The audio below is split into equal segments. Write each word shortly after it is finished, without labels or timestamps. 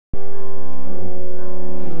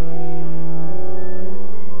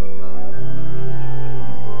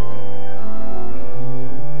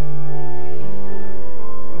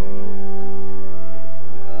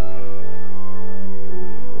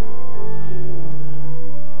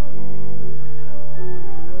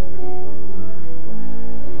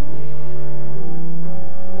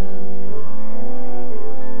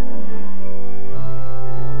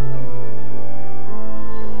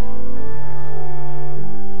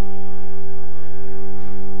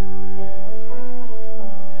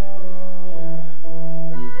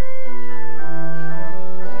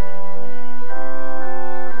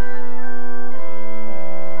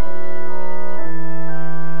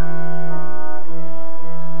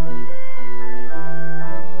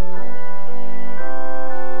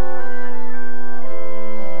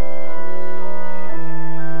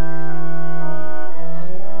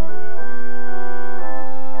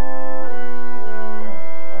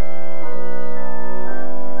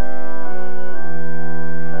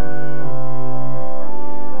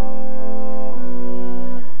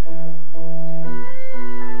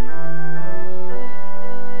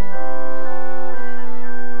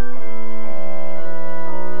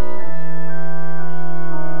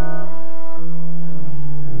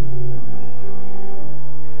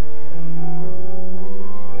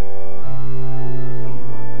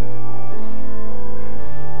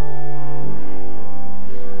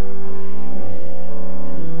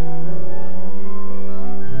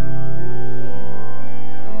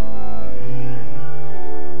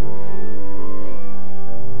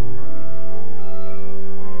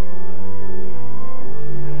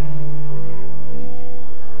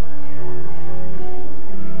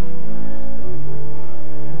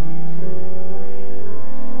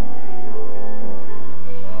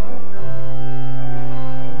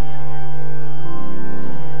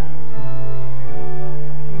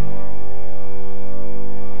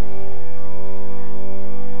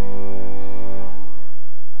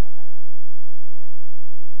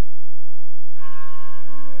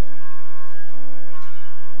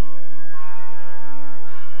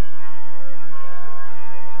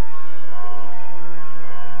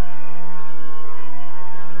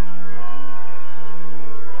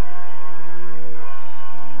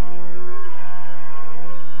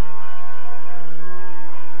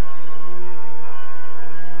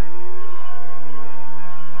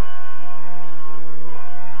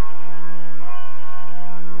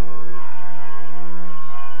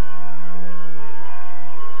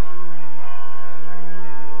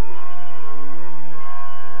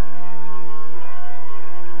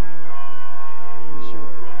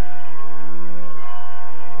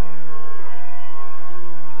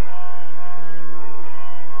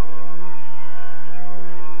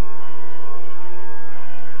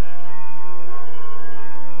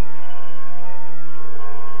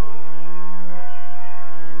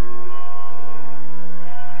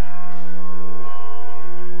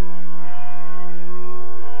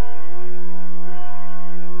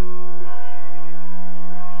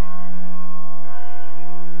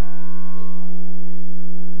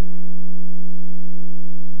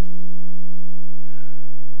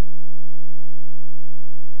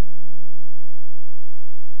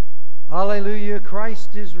Hallelujah,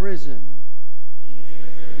 Christ is risen.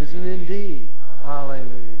 Risen indeed.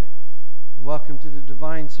 Hallelujah. Welcome to the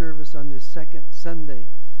divine service on this second Sunday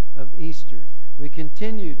of Easter. We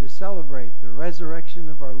continue to celebrate the resurrection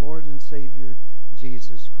of our Lord and Savior,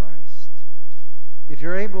 Jesus Christ. If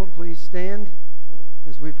you're able, please stand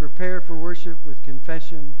as we prepare for worship with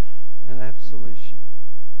confession and absolution.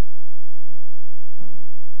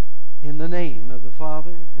 In the name of the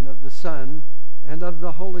Father, and of the Son, and of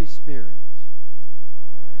the Holy Spirit.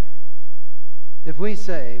 If we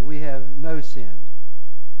say we have no sin,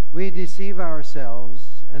 we deceive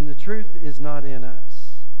ourselves, and the truth is not in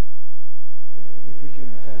us. If we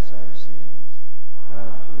confess our sins,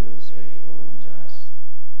 God, who is faithful and just,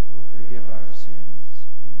 will forgive our sins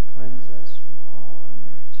and cleanse us from all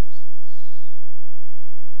unrighteousness.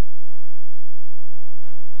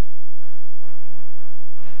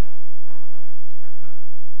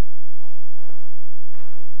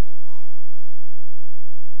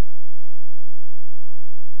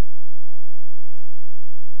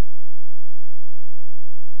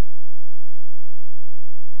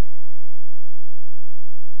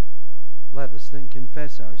 Let us then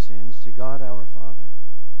confess our sins to God our Father.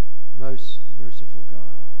 Most merciful God,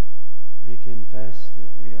 we confess that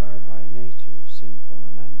we are by nature sinful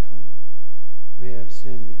and unclean. We have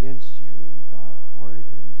sinned against you in thought, word,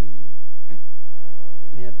 and deed.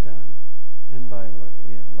 We have done, and by what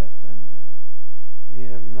we have left undone. We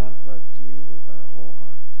have not loved you with our whole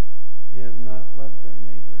heart. We have not loved our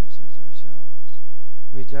neighbors as ourselves.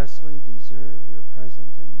 We justly deserve your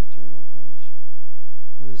present and eternal punishment.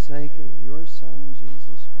 For the sake of your Son,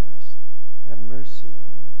 Jesus Christ, have mercy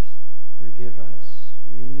on us, forgive us,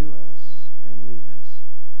 renew us, and lead us,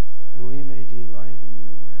 that we may delight in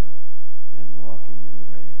your will and walk in your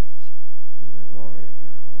ways, to the glory of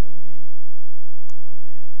your holy name.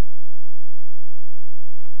 Amen.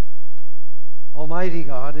 Almighty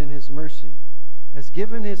God, in his mercy, has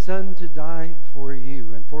given his Son to die for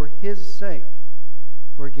you, and for his sake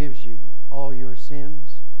forgives you all your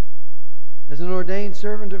sins. As an ordained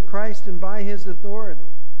servant of Christ and by his authority,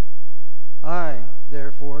 I,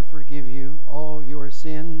 therefore, forgive you all your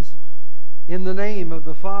sins in the name of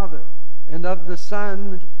the Father, and of the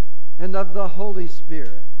Son, and of the Holy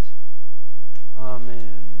Spirit.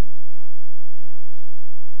 Amen.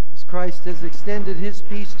 As Christ has extended his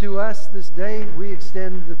peace to us this day, we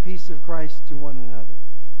extend the peace of Christ to one another.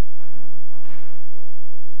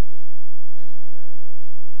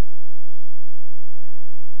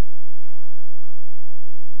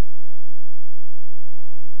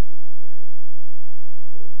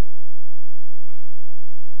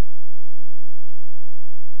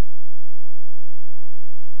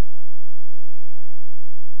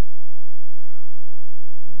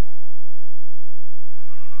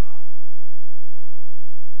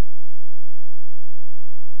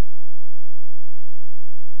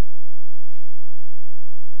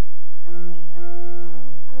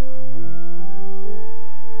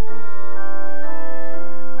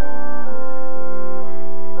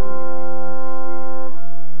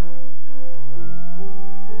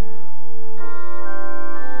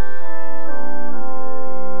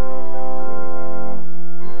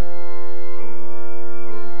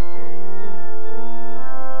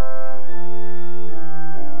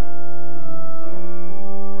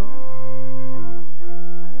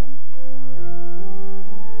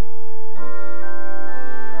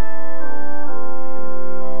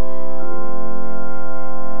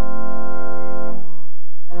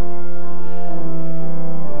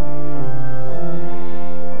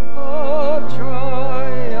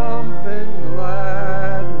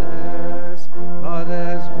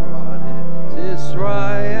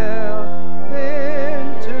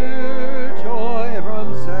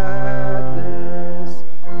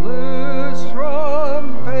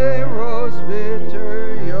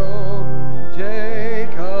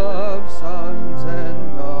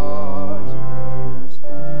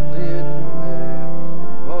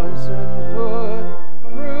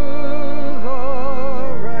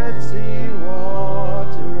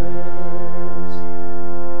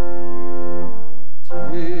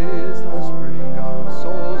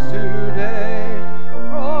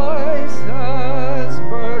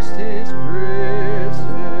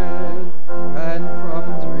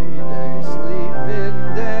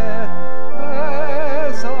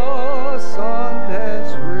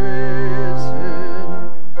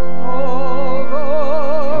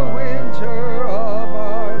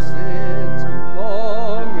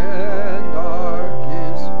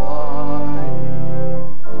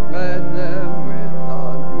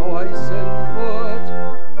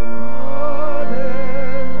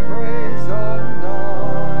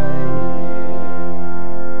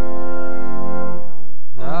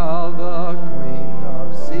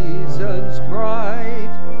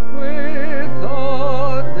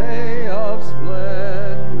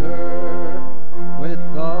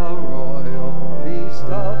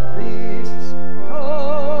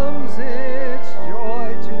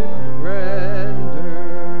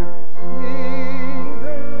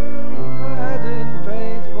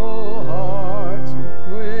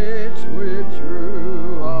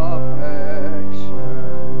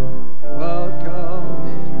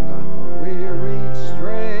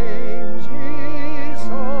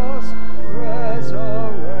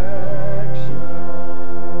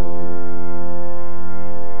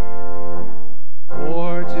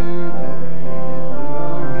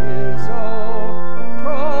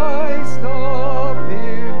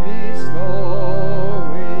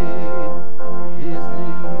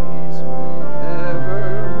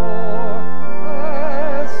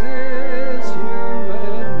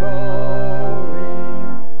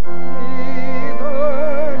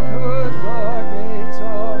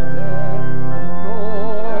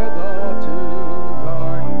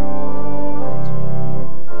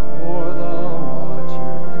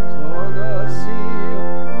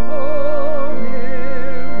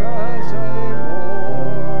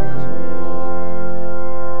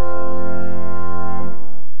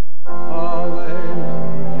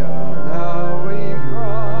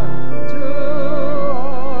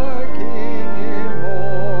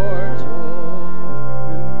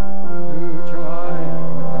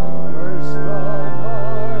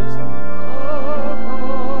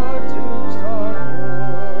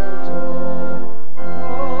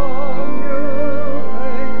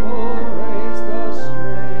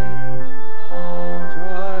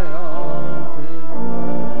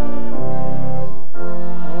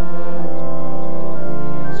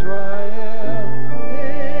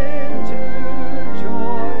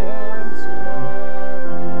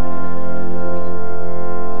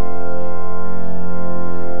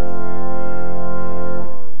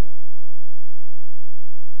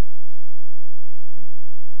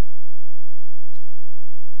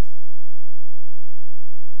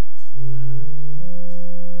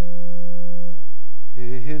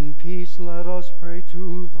 in peace, let us pray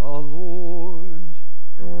to the Lord.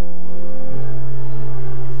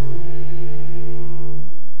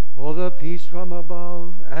 For the peace from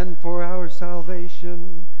above and for our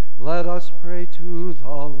salvation, let us pray to the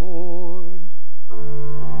Lord.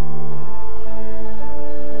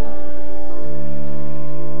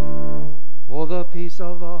 For the peace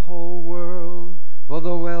of the whole world, for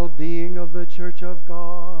the well-being of the Church of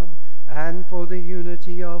God, and for the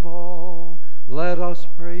unity of all, let us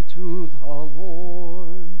pray to the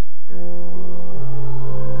Lord.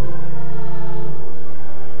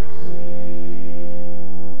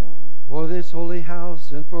 For this holy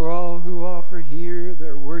house and for all who offer here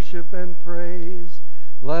their worship and praise,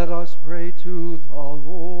 let us pray to the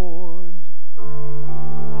Lord.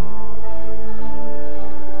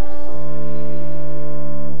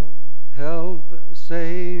 Help,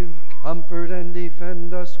 save, comfort, and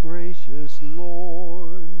defend us, gracious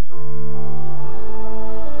Lord.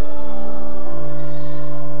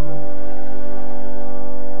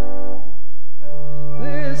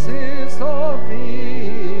 This is the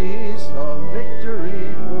feast of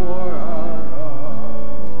victory for our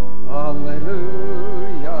God.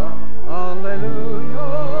 Alleluia, alleluia,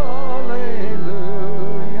 alleluia.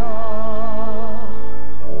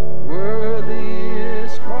 Worthy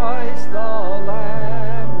is Christ the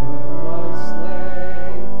Lamb who was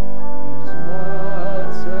slain, whose blood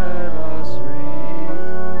set us free,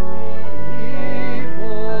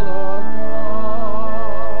 people of God.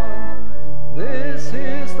 This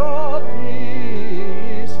is the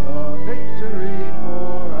feast of victory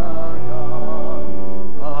for our God.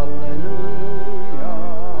 Alleluia,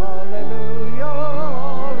 alleluia,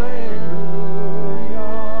 alleluia.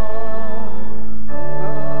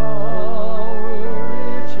 Our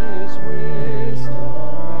rich is wisdom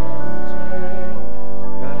and strength,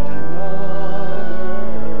 and honor,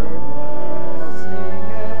 blessing,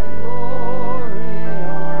 and glory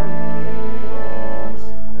are His.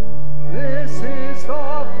 This is the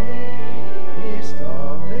feast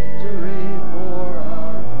of victory for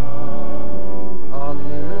our God.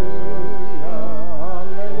 Alleluia,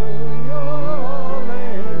 alleluia,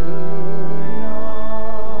 alleluia.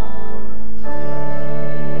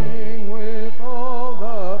 Sing with all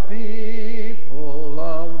the people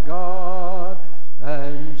of God,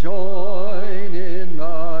 and join in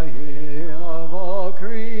the hymn of all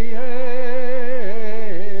creation.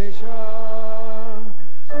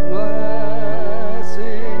 Blessing,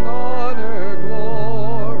 honor,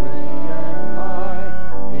 glory, and might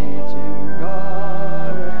be to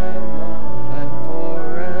God and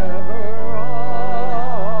forever.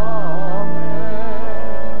 Amen.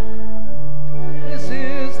 This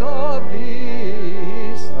is the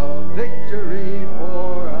feast of victory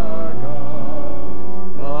for our God.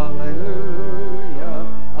 Alleluia,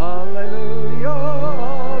 alleluia,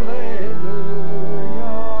 alleluia.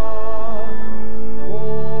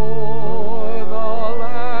 For the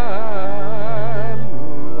Lamb who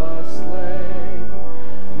was slain,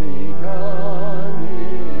 begun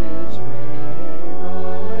His reign.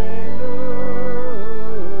 Alleluia.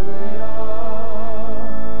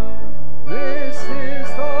 This is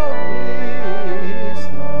the feast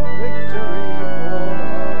of victory for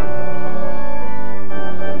our God.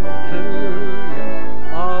 Alleluia,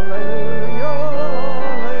 alleluia.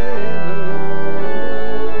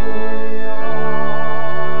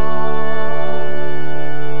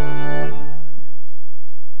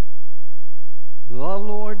 The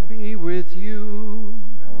Lord be with you.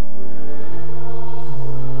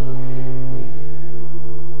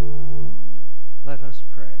 Let us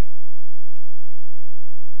pray.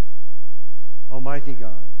 Almighty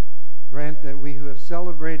God, grant that we who have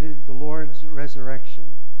celebrated the Lord's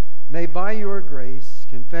resurrection may by your grace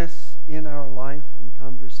confess in our life and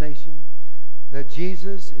conversation that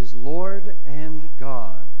Jesus is Lord and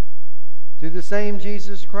God. Through the same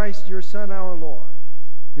Jesus Christ, your Son, our Lord,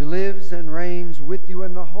 who lives and reigns with you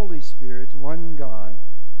in the Holy Spirit, one God,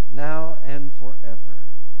 now and forever.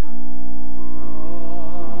 Amen.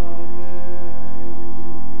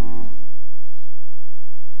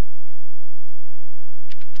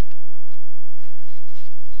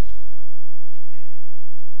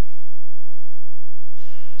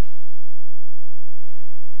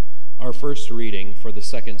 Our first reading for the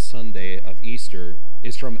second Sunday of Easter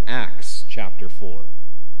is from Acts chapter 4.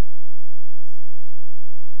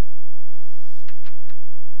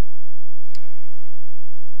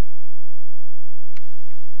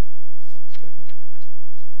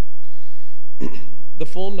 The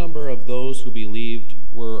full number of those who believed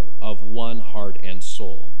were of one heart and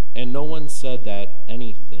soul, and no one said that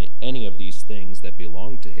any of these things that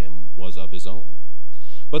belonged to him was of his own,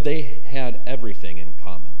 but they had everything in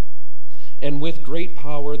common. And with great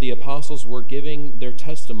power the apostles were giving their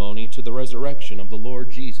testimony to the resurrection of the Lord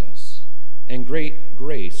Jesus, and great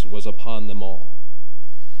grace was upon them all.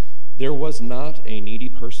 There was not a needy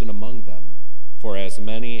person among them, for as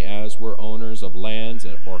many as were owners of lands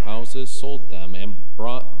or houses sold them and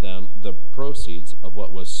brought them the proceeds of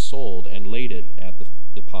what was sold and laid it at the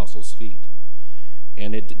apostles' feet.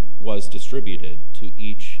 And it was distributed to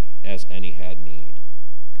each as any had need.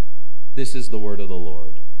 This is the word of the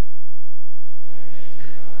Lord.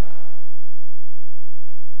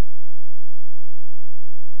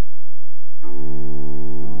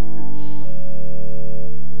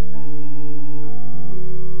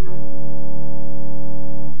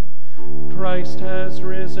 Christ has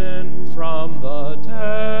risen from the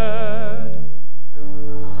dead.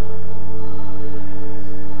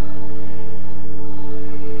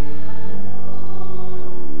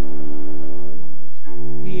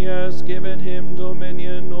 He has given him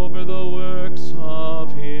dominion over the works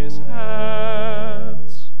of his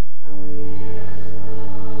hands.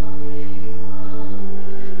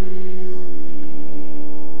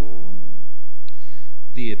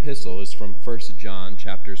 The epistle is from 1 John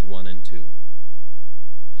chapters 1 and 2.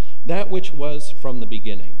 That which was from the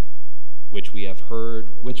beginning, which we have heard,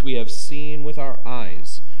 which we have seen with our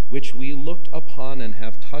eyes, which we looked upon and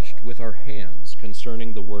have touched with our hands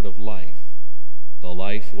concerning the word of life. The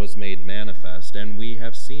life was made manifest, and we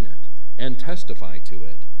have seen it, and testify to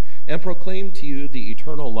it, and proclaim to you the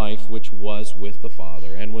eternal life which was with the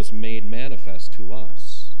Father, and was made manifest to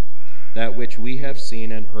us. That which we have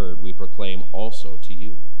seen and heard we proclaim also to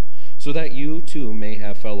you, so that you too may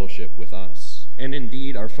have fellowship with us. And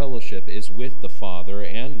indeed our fellowship is with the Father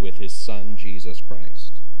and with his Son, Jesus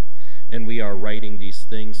Christ. And we are writing these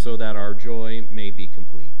things so that our joy may be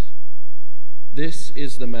complete. This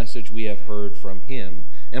is the message we have heard from him,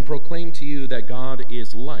 and proclaim to you that God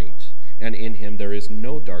is light, and in him there is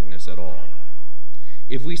no darkness at all.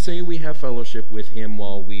 If we say we have fellowship with him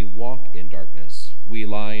while we walk in darkness, we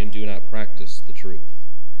lie and do not practice the truth.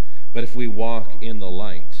 But if we walk in the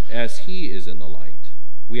light, as he is in the light,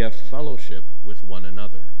 we have fellowship with one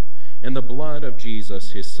another, and the blood of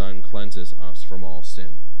Jesus, his Son, cleanses us from all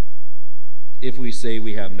sin. If we say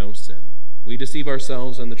we have no sin, we deceive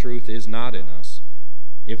ourselves, and the truth is not in us.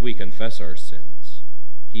 If we confess our sins,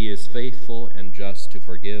 he is faithful and just to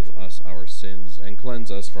forgive us our sins and cleanse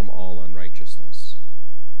us from all unrighteousness.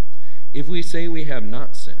 If we say we have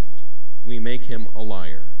not sinned, we make him a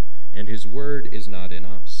liar, and his word is not in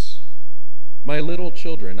us. My little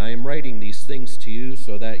children, I am writing these things to you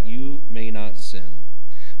so that you may not sin.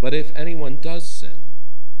 But if anyone does sin,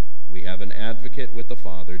 we have an advocate with the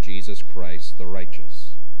Father, Jesus Christ, the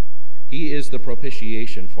righteous. He is the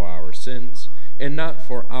propitiation for our sins, and not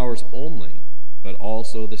for ours only, but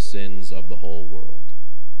also the sins of the whole world.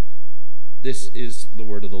 This is the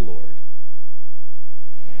word of the Lord.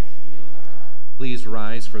 Please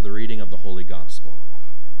rise for the reading of the Holy Gospel.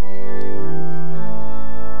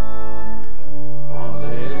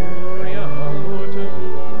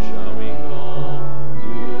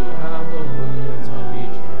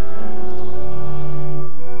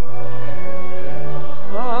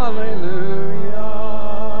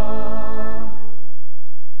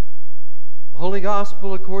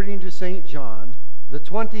 Gospel according to St. John, the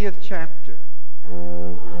 20th chapter.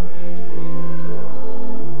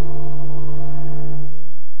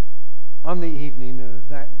 On the evening of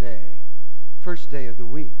that day, first day of the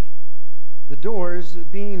week, the doors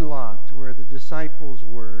being locked where the disciples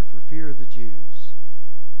were for fear of the Jews,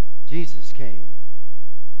 Jesus came,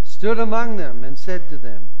 stood among them, and said to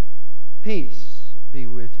them, "Peace be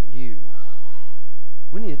with you."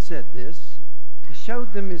 When he had said this, he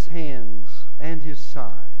showed them his hands and his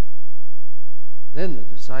side. Then the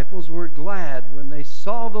disciples were glad when they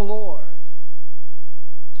saw the Lord.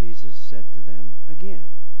 Jesus said to them again,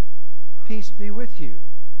 "Peace be with you.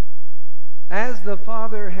 As the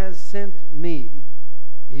Father has sent me,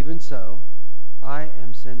 even so I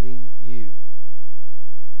am sending you."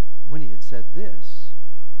 When he had said this,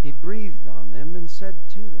 he breathed on them and said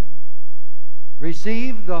to them,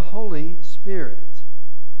 "Receive the Holy Spirit.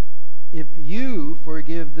 If you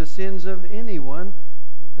forgive the sins of anyone,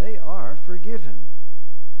 they are forgiven.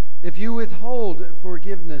 If you withhold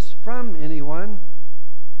forgiveness from anyone,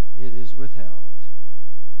 it is withheld."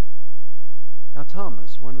 Now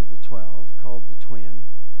Thomas, one of the 12, called the twin,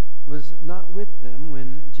 was not with them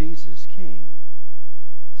when Jesus came.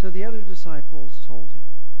 So the other disciples told him,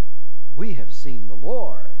 "We have seen the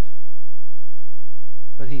Lord."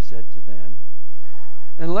 But he said to them,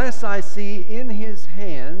 "Unless I see in his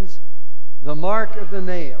hands the mark of the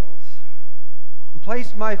nails, and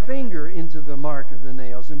place my finger into the mark of the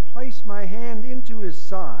nails, and place my hand into his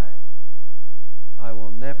side, I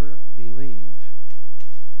will never believe.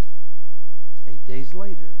 8 days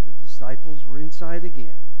later, the disciples were inside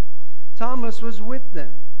again. Thomas was with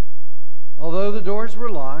them. Although the doors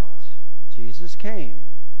were locked, Jesus came,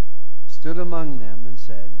 stood among them, and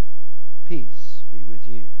said, "Peace be with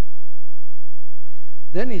you."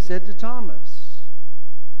 Then he said to Thomas,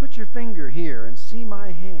 "Put your finger here and see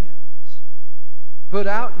my hands. Put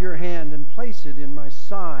out your hand and place it in my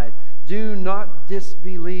side. Do not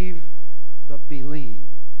disbelieve, but believe."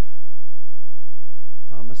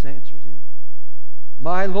 Thomas answered him,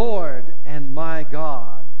 "My Lord and my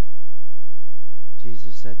God."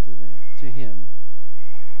 Jesus said to him,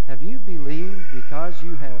 "Have you believed because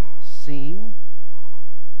you have seen?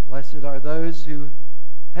 Blessed are those who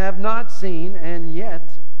have not seen and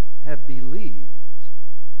yet have believed."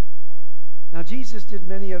 Now Jesus did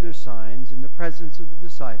many other signs in the presence of the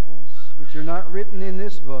disciples, which are not written in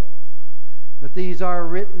this book, but these are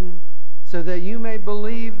written so that you may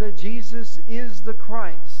believe that Jesus is the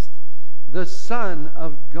Christ, the Son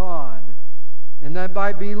of God, and that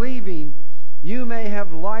by believing you may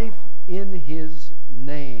have life in his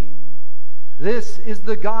name. This is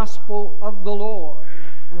the gospel of the Lord.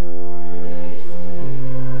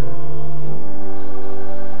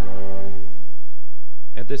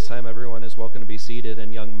 At this time, everyone is welcome to be seated,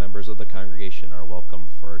 and young members of the congregation are welcome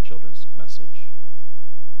for our children's message.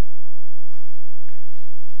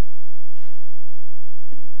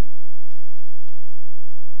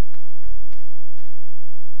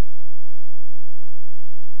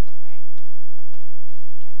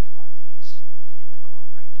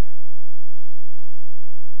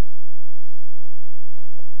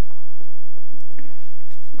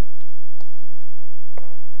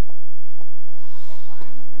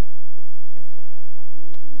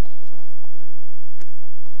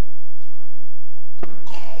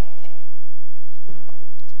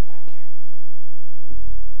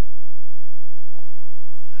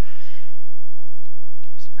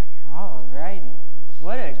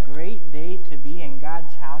 What a great day to be in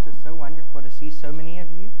God's house. It's so wonderful to see so many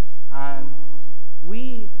of you.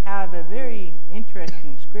 We have a very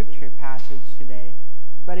interesting scripture passage today,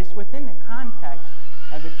 but it's within the context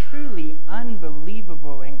of a truly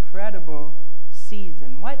unbelievable, incredible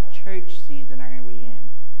season. What church season are we in?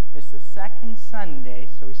 It's the second Sunday,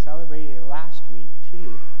 so we celebrated it last week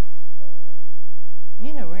too.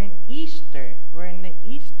 Yeah, we're in Easter. We're in the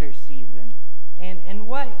Easter season. And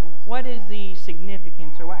what is the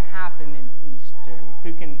significance, or what happened in Easter?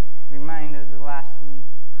 Who can remind us of last week?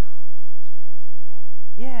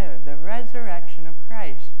 Yeah, the resurrection of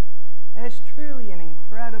Christ. It's truly an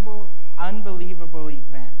incredible, unbelievable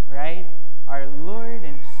event, right? Our Lord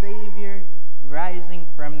and Savior rising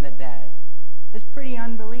from the dead. It's pretty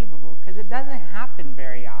unbelievable because it doesn't happen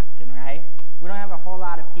very often, right? We don't have a whole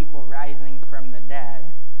lot of people rising from the dead.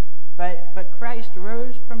 But Christ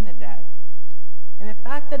rose from the dead. And the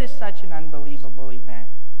fact that it's such an unbelievable event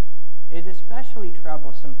is especially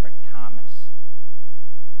troublesome for Thomas,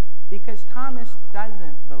 because Thomas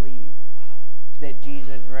doesn't believe that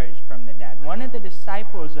Jesus rose from the dead. One of the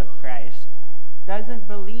disciples of Christ doesn't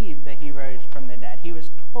believe that he rose from the dead. He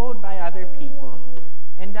was told by other people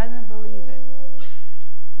and doesn't believe it.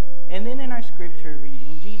 And then in our scripture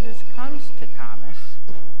reading, Jesus comes to Thomas,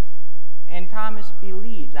 and Thomas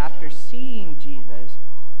believes after seeing Jesus.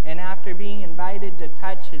 And after being invited to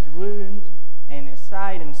touch his wounds and his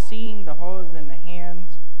side and seeing the holes in the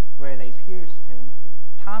hands where they pierced him,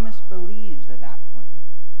 Thomas believes at that point.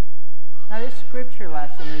 Now this scripture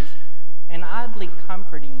lesson is an oddly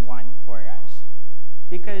comforting one for us,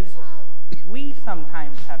 because we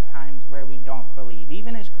sometimes have times where we don't believe,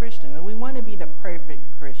 even as Christians, and we want to be the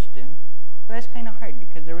perfect Christian, but that's kind of hard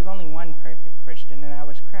because there was only one perfect Christian, and that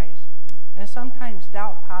was Christ. And sometimes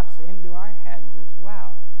doubt pops into our heads as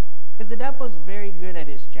well. Because the devil is very good at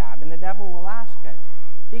his job, and the devil will ask us,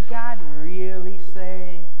 did God really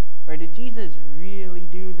say, or did Jesus really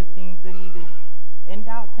do the things that he did? And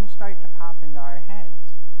doubt can start to pop into our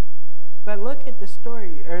heads. But look at the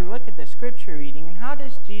story, or look at the scripture reading, and how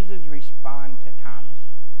does Jesus respond to Thomas?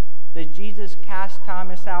 Does Jesus cast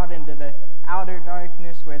Thomas out into the outer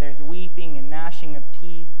darkness where there's weeping and gnashing of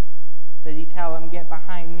teeth? Does he tell him, "Get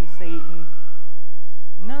behind me, Satan"?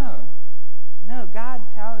 No. No, God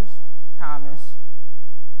tells Thomas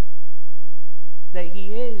that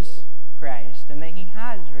he is Christ and that he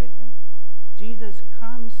has risen. Jesus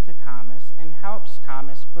comes to Thomas and helps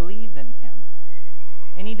Thomas believe in him.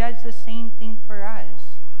 And he does the same thing for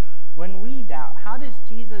us. When we doubt, how does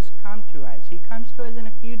Jesus come to us? He comes to us in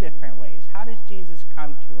a few different ways. How does Jesus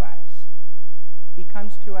come to us? He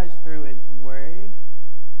comes to us through his word.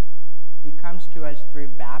 He comes to us through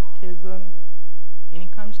baptism. And he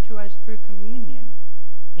comes to us through communion.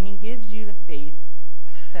 And he gives you the faith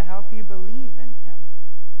to help you believe in him.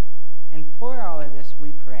 And for all of this,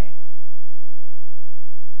 we pray.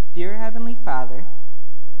 Dear Heavenly Father,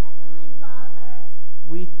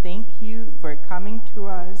 we thank you for coming to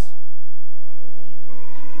us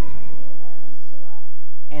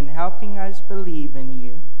and helping us believe in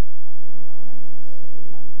you.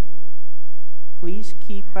 Please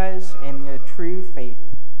keep us in the true faith.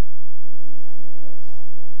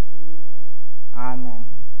 Amen.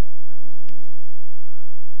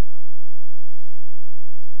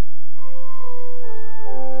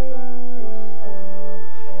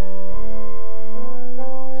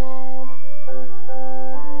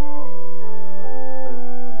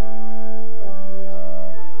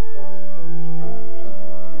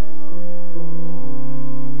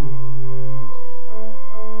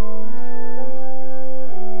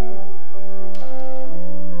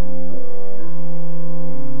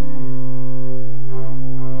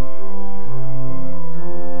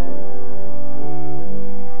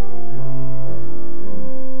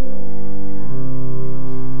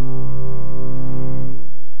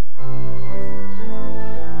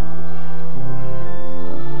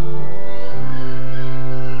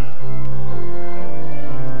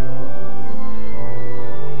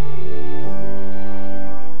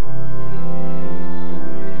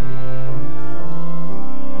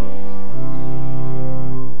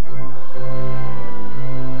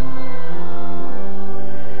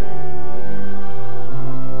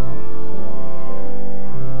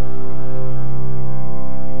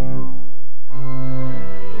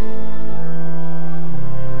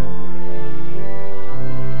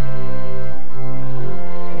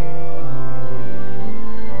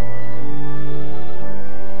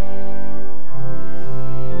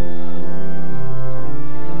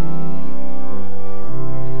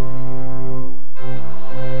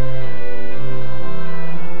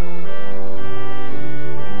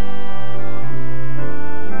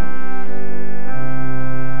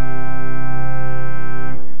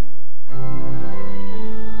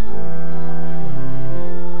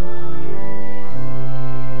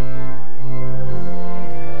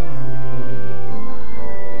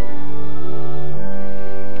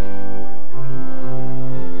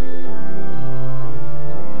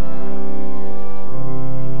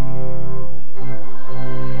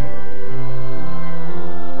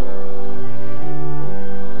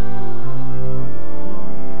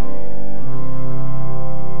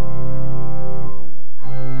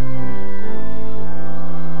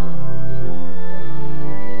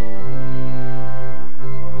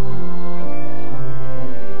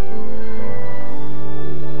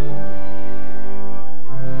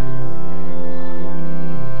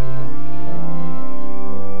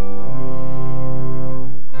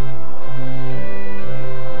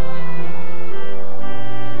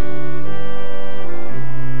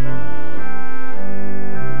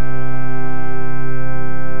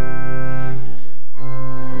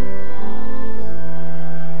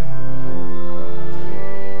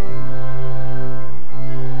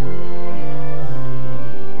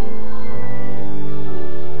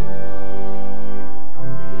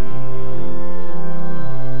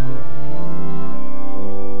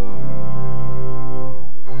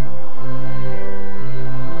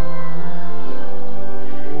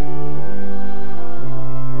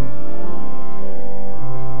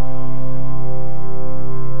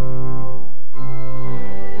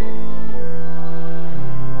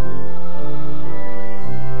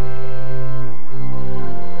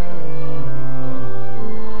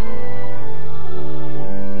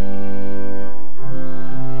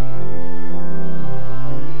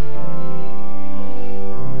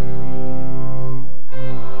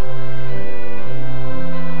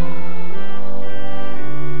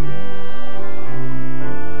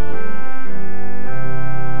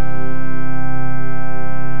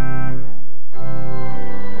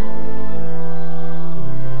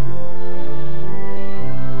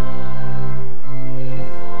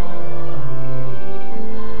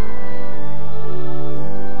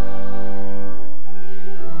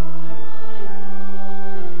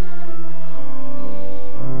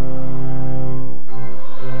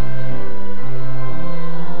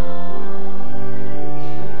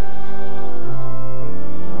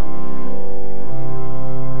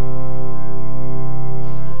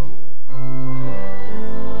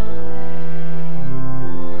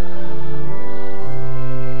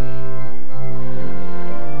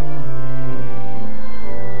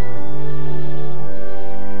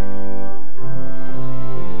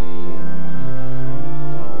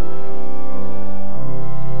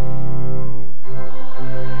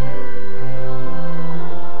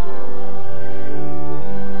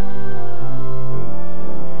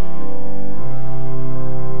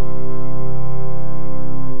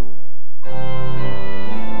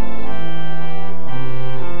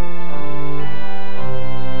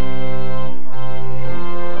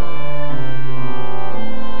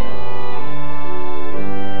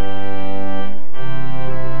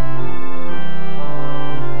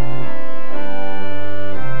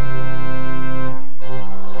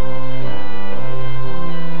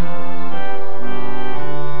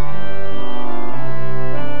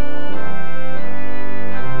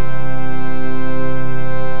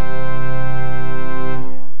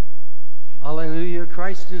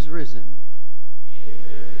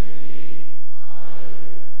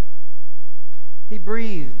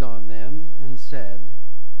 breathed on them and said,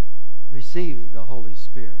 "Receive the Holy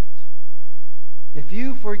Spirit. If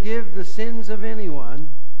you forgive the sins of anyone,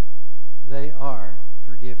 they are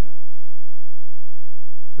forgiven."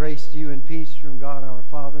 Grace to you and peace from God our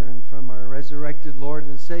Father and from our resurrected Lord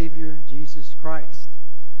and Savior, Jesus Christ.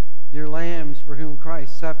 Dear lambs, for whom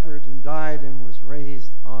Christ suffered and died and was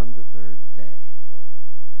raised on the third day.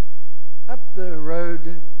 Up the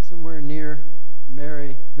road, somewhere near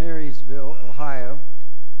Marysville, Ohio,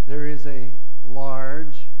 there is a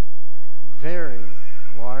large, very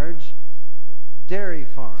large dairy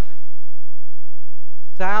farm.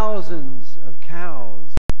 Thousands of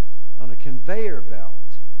cows on a conveyor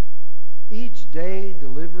belt, each day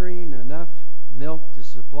delivering enough milk to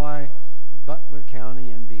supply Butler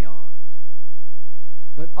County and beyond.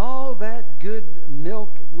 But all that good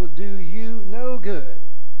milk will do you no good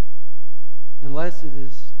unless it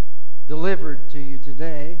is delivered to you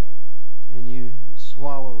today and you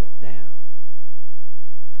swallow it down.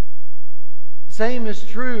 Same is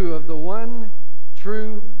true of the one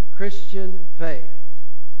true Christian faith.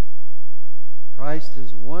 Christ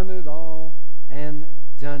has won it all and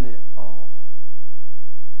done it all.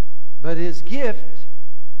 But his gift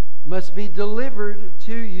must be delivered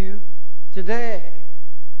to you today.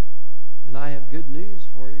 And I have good news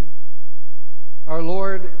for you. Our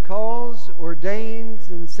Lord calls, ordains,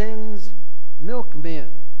 and sends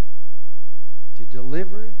milkmen to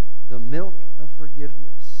deliver the milk of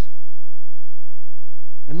forgiveness.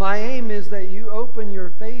 And my aim is that you open your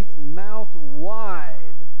faith mouth wide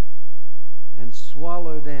and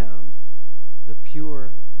swallow down the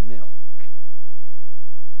pure milk.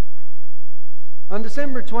 On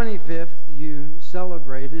December 25th, you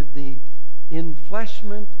celebrated the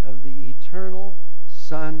enfleshment of the eternal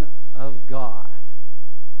Son of God.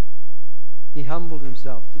 He humbled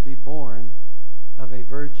himself to be born of a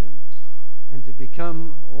virgin and to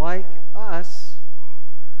become like us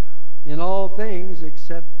in all things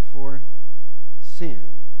except for sin.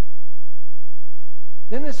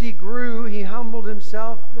 Then as he grew, he humbled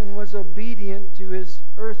himself and was obedient to his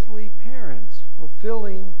earthly parents,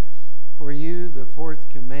 fulfilling for you the fourth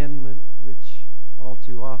commandment, which all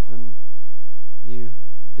too often you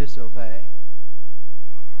disobey.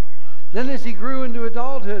 Then as he grew into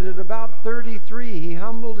adulthood at about 33, he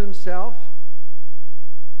humbled himself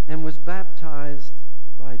and was baptized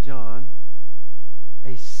by John,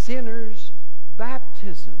 a sinner's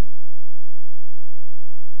baptism.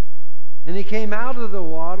 And he came out of the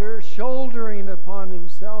water, shouldering upon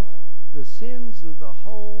himself the sins of the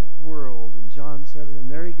whole world. And John said,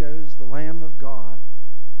 and there he goes, the Lamb of God,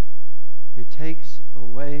 who takes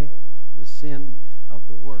away the sin of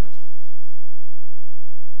the world.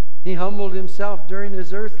 He humbled himself during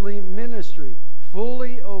his earthly ministry,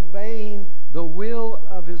 fully obeying the will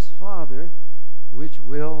of his Father, which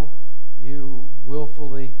will you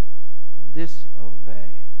willfully disobey.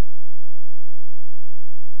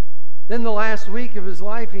 Then the last week of his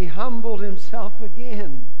life, he humbled himself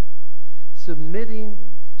again, submitting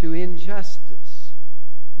to injustice,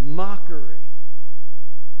 mockery,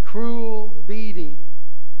 cruel beating,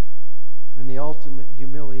 and the ultimate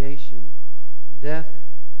humiliation, death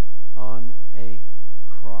on a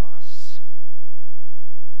cross.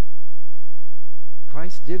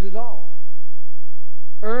 Christ did it all,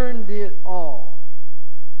 earned it all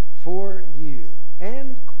for you,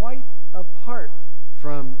 and quite apart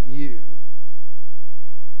from you.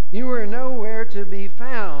 You were nowhere to be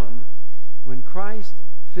found when Christ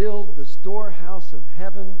filled the storehouse of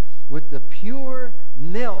heaven with the pure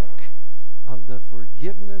milk of the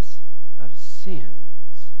forgiveness of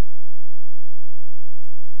sins.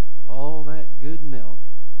 But all that good milk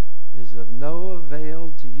is of no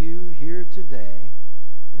avail to you here today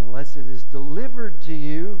unless it is delivered to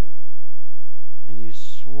you and you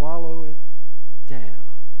swallow it down.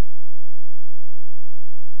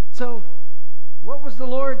 So, what was the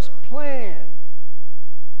Lord's plan?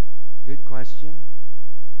 Good question.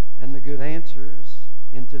 And the good answers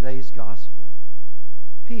in today's gospel.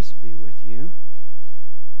 Peace be with you.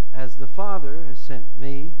 As the Father has sent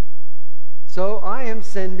me, so I am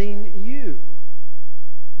sending you.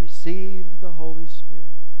 Receive the Holy Spirit,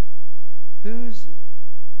 whose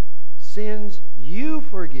sins you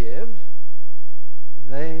forgive,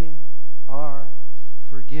 they are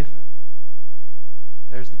forgiven.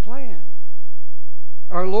 There's the plan.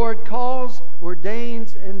 Our Lord calls,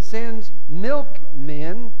 ordains, and sends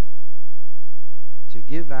milkmen to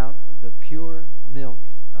give out the pure milk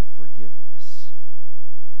of forgiveness.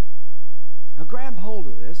 Now grab hold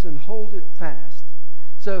of this and hold it fast.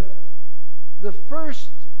 So the first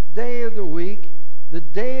day of the week, the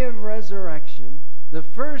day of resurrection, the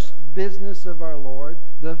first business of our Lord,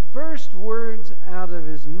 the first words out of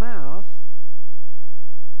his mouth,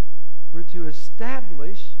 were to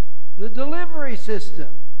establish the delivery system.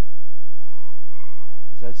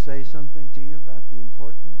 Does that say something to you about the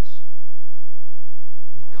importance?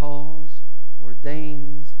 He calls,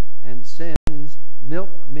 ordains, and sends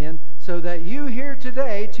milkmen so that you here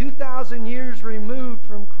today, 2,000 years removed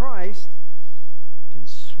from Christ, can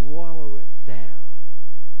swallow it down.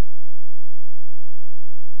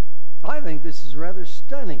 I think this is rather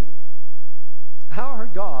stunning. Our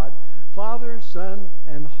God, Father, Son,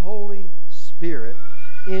 and Holy Spirit,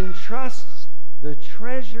 entrusts the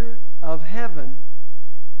treasure of heaven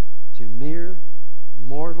to mere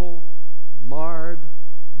mortal, marred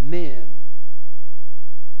men.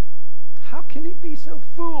 How can he be so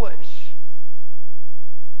foolish?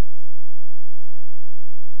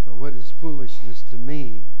 But what is foolishness to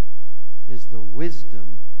me is the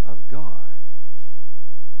wisdom of God.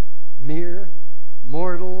 Mere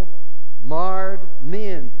mortal, marred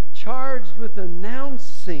men, charged with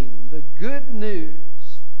announcing the good news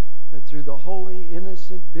that through the holy,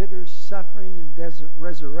 innocent, bitter suffering and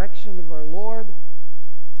resurrection of our Lord,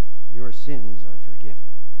 your sins are forgiven.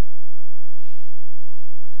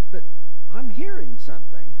 But I'm hearing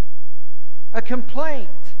something. A complaint.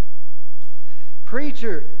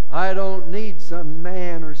 Preacher, I don't need some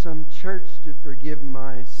man or some church to forgive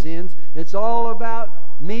my sins. It's all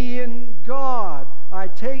about me and God. I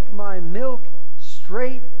take my milk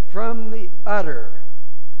straight from the udder.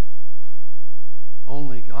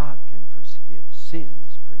 Only God can forgive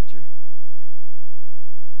sins, preacher.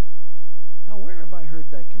 Now, where have I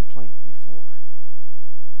heard that complaint before?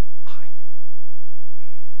 I know.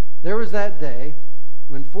 There was that day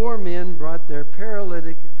when 4 men brought their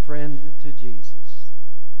paralytic friend to Jesus.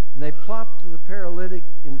 And they plopped the paralytic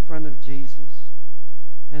in front of Jesus.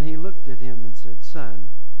 And he looked at him and said, "Son,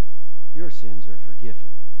 your sins are forgiven."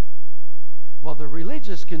 Well, the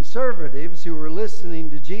religious conservatives who were listening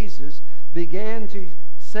to Jesus began to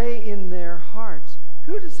say in their hearts,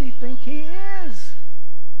 "Who does he think he is?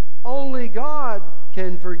 Only God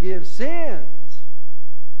can forgive sins."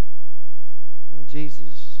 Well,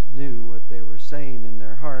 Jesus knew what they were saying in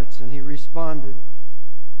their hearts, and he responded,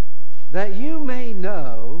 "That you may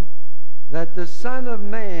know that the Son of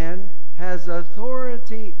Man has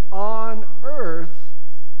authority on earth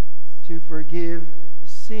to forgive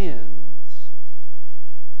sins."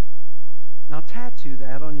 Now tattoo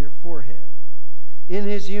that on your forehead. In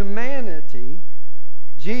his humanity,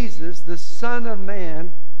 Jesus, the Son of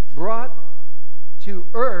Man, brought to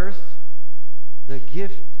earth the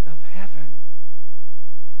gift of heaven,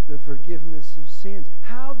 the forgiveness of sins.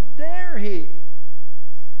 How dare he?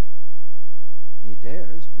 He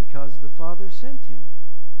dares because the Father sent him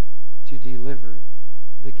to deliver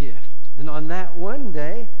the gift. And on that one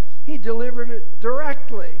day, he delivered it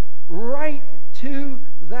directly, right to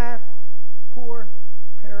that poor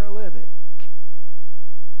paralytic.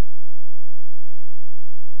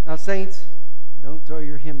 Now, saints, don't throw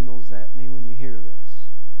your hymnals at me when you hear this.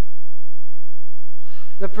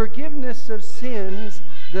 The forgiveness of sins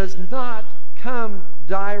does not come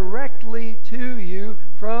directly to you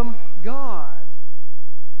from God.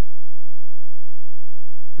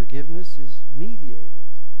 Forgiveness is mediated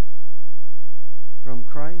from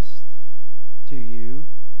Christ to you,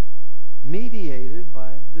 mediated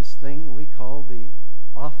by this thing we call the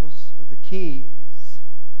office of the keys.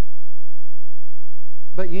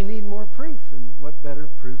 But you need more proof, and what better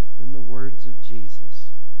proof than the words of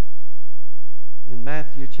Jesus? In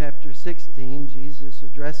Matthew chapter 16, Jesus,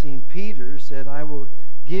 addressing Peter, said, "I will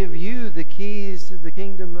give you the keys to the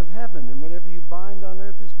kingdom of heaven, and whatever you bind on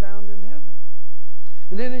earth is bound in heaven."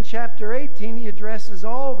 And then in chapter 18, he addresses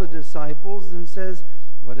all the disciples and says,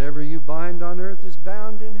 "Whatever you bind on earth is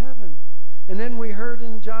bound in heaven." And then we heard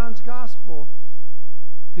in John's gospel,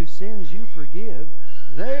 "Whose sins you forgive,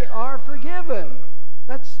 they are forgiven."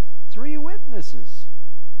 That's 3 witnesses.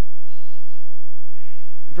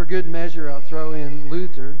 For good measure, I'll throw in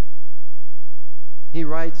Luther. He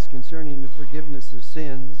writes concerning the forgiveness of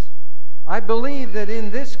sins, "I believe that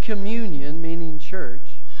in this communion," meaning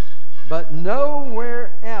church, "but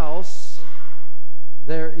nowhere else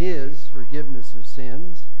there is forgiveness of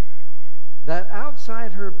sins, that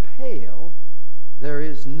outside her pale there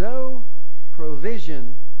is no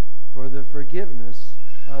provision for the forgiveness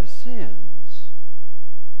of sins."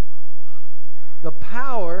 The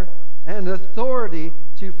power and authority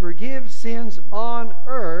to forgive sins on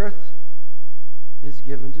earth is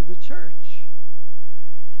given to the church.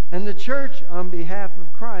 And the church, on behalf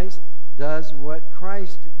of Christ, does what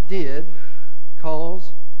Christ did,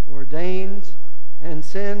 calls, ordains, and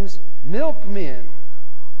sends milkmen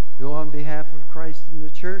who on behalf of Christ and the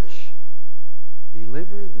church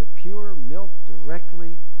deliver the pure milk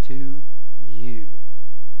directly to you.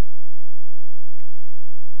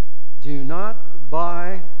 Do not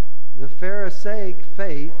buy the Pharisaic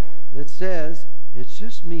faith that says, it's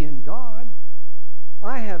just me and God.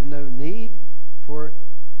 I have no need for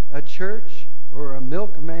a church or a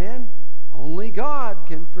milkman. Only God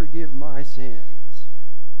can forgive my sins.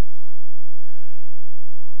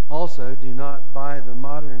 Also, do not buy the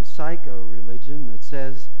modern psycho-religion that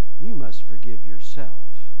says you must forgive yourself.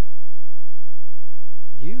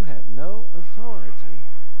 You have no authority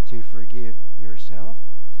to forgive yourself.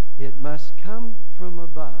 It must come from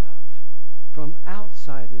above, from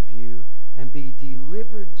outside of you, and be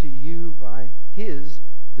delivered to you by His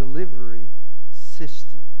delivery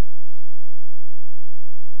system.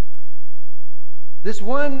 This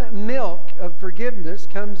one milk of forgiveness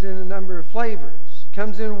comes in a number of flavors. It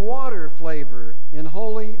comes in water flavor in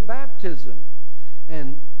holy baptism.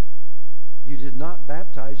 And you did not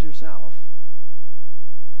baptize yourself.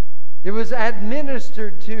 It was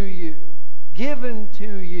administered to you, given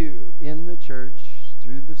to you in the church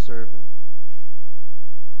through the servant.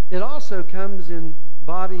 It also comes in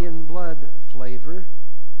body and blood flavor,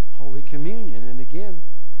 Holy Communion. And again,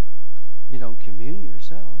 you don't commune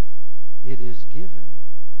yourself. It is given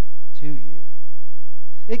to you.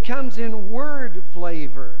 It comes in word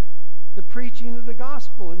flavor, the preaching of the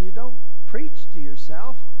gospel, and you don't preach to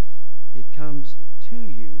yourself. It comes to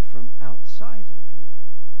you from outside of you.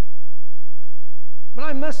 But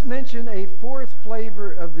I must mention a fourth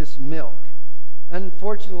flavor of this milk.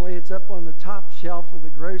 Unfortunately, it's up on the top shelf of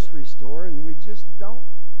the grocery store, and we just don't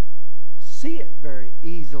see it very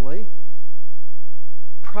easily.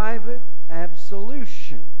 Private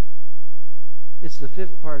absolution. It's the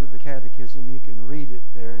fifth part of the catechism. You can read it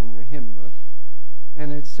there in your hymn book.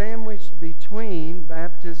 And it's sandwiched between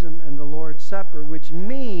baptism and the Lord's Supper, which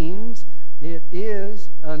means it is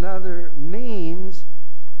another means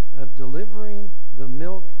of delivering the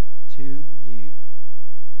milk to you.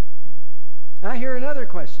 I hear another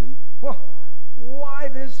question. Well, why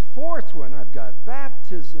this fourth one? I've got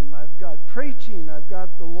baptism, I've got preaching, I've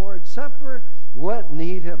got the Lord's Supper. What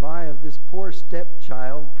need have I of this poor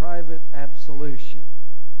stepchild, private absolution?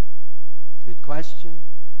 Good question.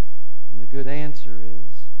 And the good answer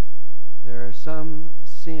is, there are some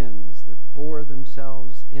sins that bore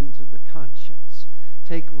themselves into the conscience,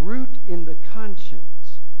 take root in the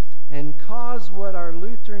conscience, and cause what our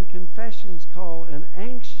Lutheran confessions call an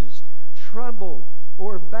anxious, troubled,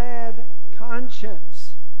 or bad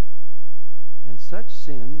conscience. And such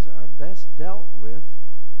sins are best dealt with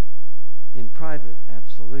in private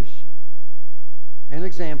absolution. An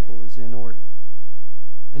example is in order.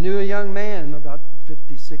 I knew a young man about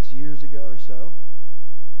 56 years ago or so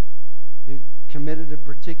who committed a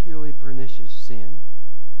particularly pernicious sin.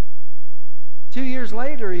 2 years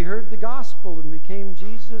later, he heard the gospel and became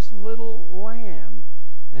Jesus' little lamb,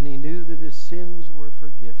 and he knew that his sins were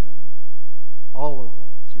forgiven, all of them,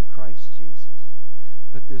 through Christ Jesus.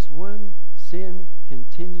 But this one sin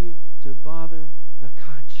continued to bother the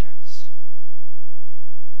conscience.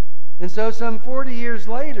 And so some 40 years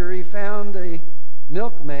later, he found a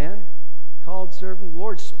milkman called servant. The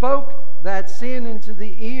Lord spoke that sin into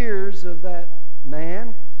the ears of that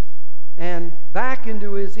man, and back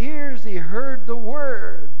into his ears he heard the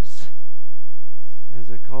words, as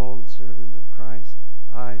a called servant of Christ,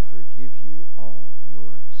 I forgive you all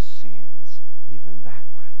your sins, even that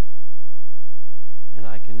one. And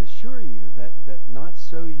I can assure you that that not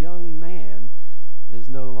so young man is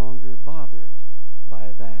no longer bothered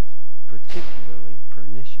by that particularly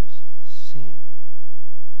pernicious sin.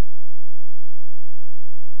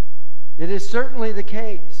 It is certainly the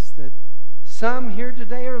case that some here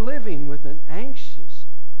today are living with an anxious,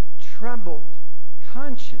 troubled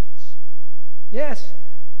conscience. Yes,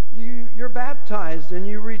 you're baptized and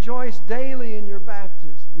you rejoice daily in your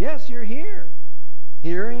baptism. Yes, you're here,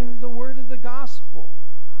 hearing the word of the gospel.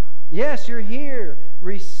 Yes, you're here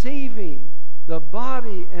receiving the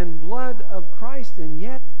body and blood of Christ, and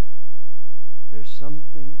yet there's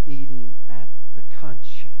something eating at the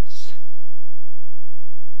conscience.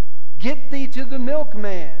 Get thee to the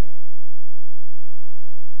milkman.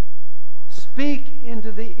 Speak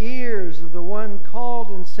into the ears of the one called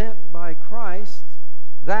and sent by Christ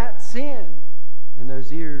that sin. And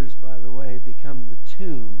those ears, by the way, become the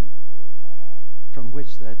tomb from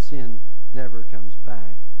which that sin never comes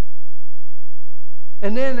back.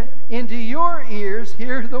 And then into your ears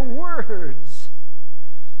hear the words,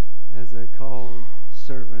 as a called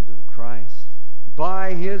servant of Christ,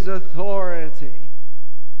 by his authority,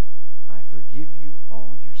 I forgive you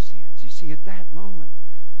all your sins. You see, at that moment,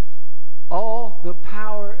 all the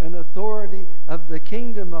power and authority of the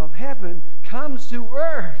kingdom of heaven comes to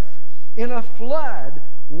earth in a flood,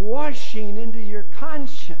 washing into your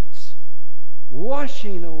conscience,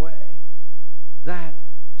 washing away that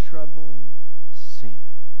troubling sin.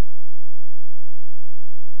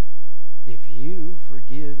 If you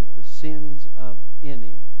forgive the sins of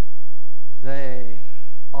any, they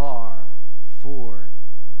are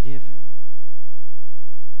forgiven.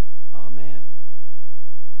 Amen.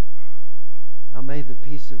 Now may the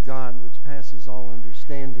peace of God, which passes all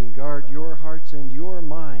understanding, guard your hearts and your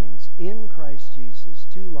minds in Christ Jesus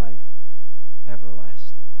to life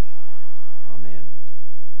everlasting. Amen.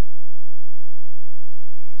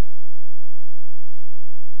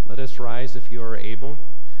 Let us rise if you are able,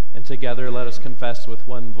 and together let us confess with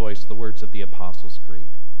one voice the words of the Apostles' Creed.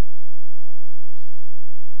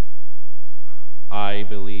 I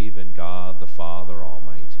believe in God the Father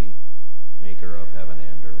Almighty, maker of heaven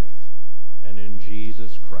and earth, and in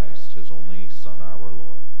Jesus Christ, his only Son, our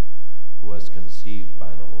Lord, who was conceived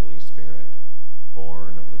by the Holy Spirit,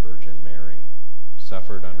 born of the Virgin Mary,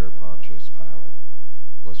 suffered under Pontius Pilate,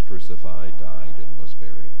 was crucified, died, and was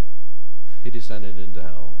buried. He descended into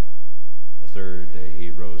hell. The third day he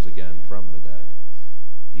rose again from the dead.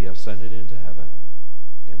 He ascended into heaven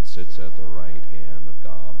and sits at the right hand of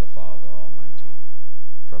God the Father Almighty.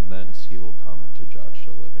 From thence he will come to judge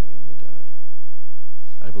the living and the dead.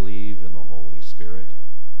 I believe in the Holy Spirit,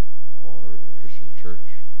 the Lord, Christian Church,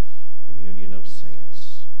 the communion of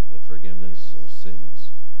saints, the forgiveness of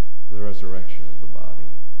sins, the resurrection of the body,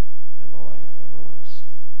 and the life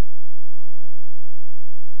everlasting. Amen.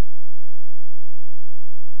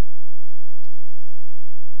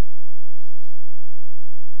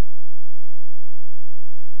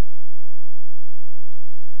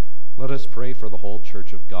 Let us pray for the whole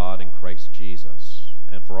Church of God in Christ Jesus,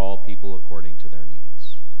 and for all people according to their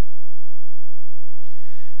needs.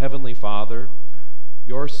 Heavenly Father,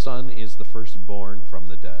 your Son is the firstborn from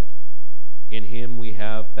the dead. In him we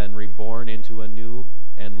have been reborn into a new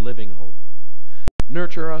and living hope.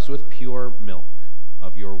 Nurture us with pure milk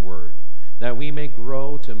of your word, that we may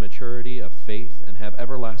grow to maturity of faith and have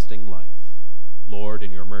everlasting life. Lord,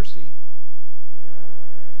 in your mercy,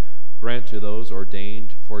 grant to those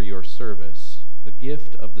ordained for your service the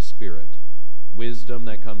gift of the Spirit, wisdom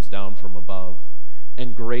that comes down from above,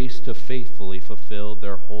 and grace to faithfully fulfill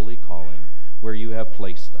their holy calling where you have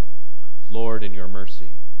placed them. Lord, in your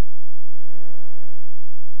mercy.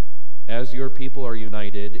 As your people are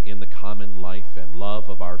united in the common life and love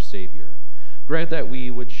of our Savior, grant that we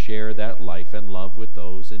would share that life and love with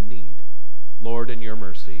those in need. Lord, in your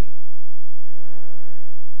mercy.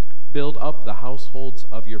 Build up the households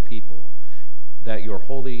of your people, that your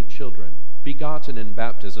holy children, begotten in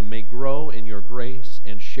baptism, may grow in your grace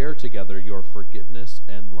and share together your forgiveness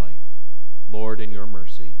and life. Lord, in your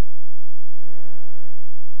mercy.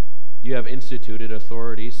 You have instituted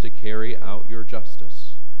authorities to carry out your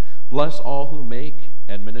justice. Bless all who make,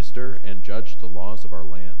 administer, and judge the laws of our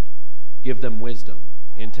land. Give them wisdom,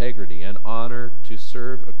 integrity, and honor to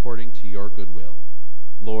serve according to your good will.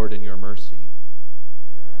 Lord, in your mercy.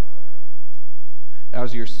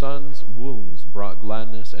 As your Son's wounds brought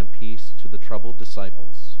gladness and peace to the troubled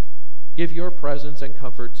disciples, give your presence and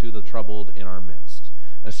comfort to the troubled in our midst,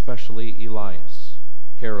 especially Elias,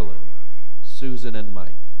 Carolyn, Susan and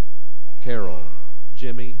Mike, Carol,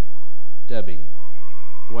 Jimmy, Debbie,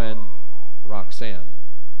 Gwen, Roxanne,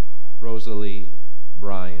 Rosalie,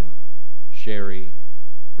 Brian, Sherry,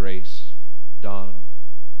 Grace, Don,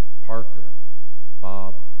 Parker,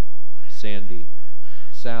 Bob, Sandy,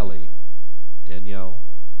 Sally, Danielle,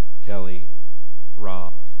 Kelly,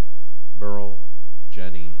 Rob, Burl,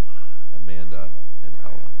 Jenny, Amanda, and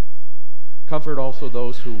Ella. Comfort also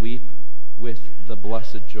those who weep with the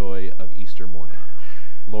blessed joy of Easter morning.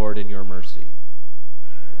 Lord, in your mercy.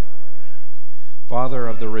 Father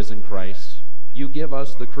of the risen Christ, you give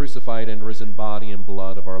us the crucified and risen body and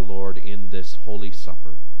blood of our Lord in this holy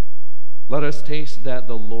supper. Let us taste that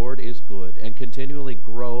the Lord is good and continually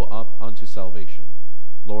grow up unto salvation.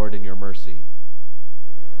 Lord, in your mercy.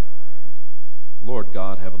 Lord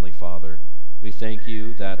God, Heavenly Father, we thank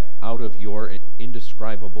you that out of your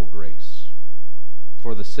indescribable grace,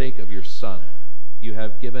 for the sake of your Son, you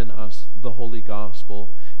have given us the holy gospel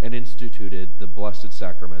and instituted the blessed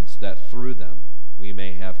sacraments, that through them we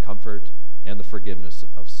may have comfort and the forgiveness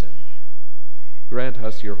of sin. Grant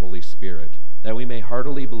us your Holy Spirit, that we may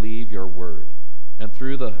heartily believe your word, and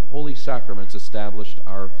through the holy sacraments established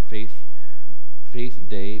our faith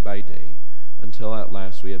day by day, until at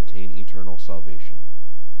last we obtain eternal salvation.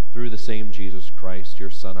 Through the same Jesus Christ, your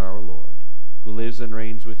Son, our Lord, who lives and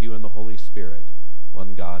reigns with you in the Holy Spirit,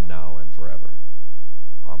 one God, now and forever.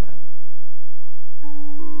 Amen.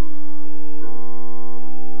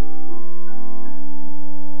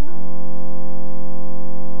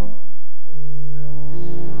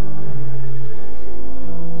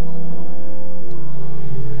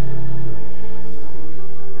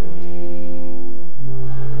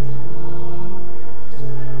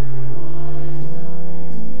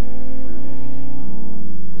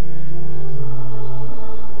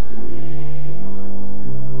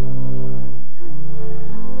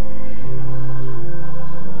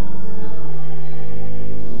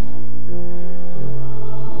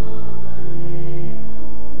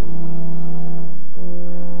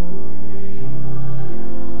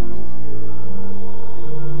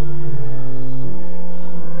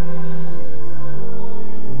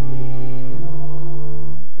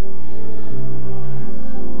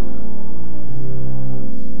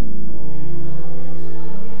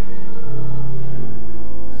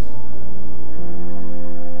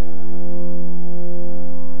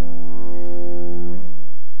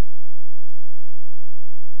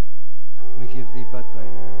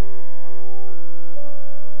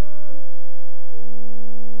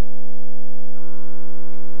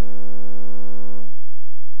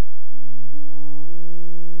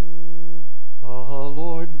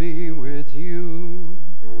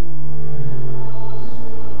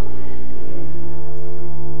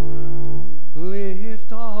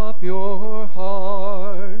 Your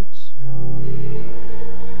hearts.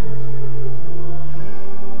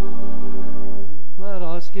 Let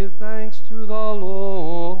us give thanks to the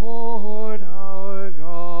Lord our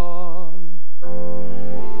God.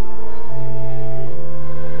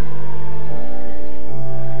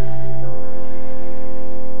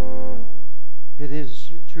 It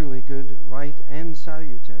is truly good, right, and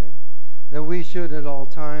salutary that we should at all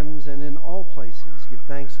times and in all places give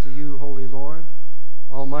thanks to you, Holy Lord,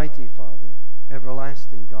 Almighty Father,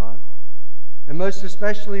 everlasting God. And most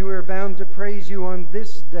especially we are bound to praise you on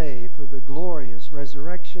this day for the glorious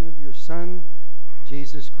resurrection of your Son,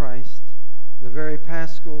 Jesus Christ, the very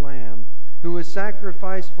Paschal Lamb, who was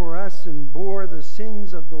sacrificed for us and bore the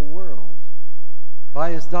sins of the world.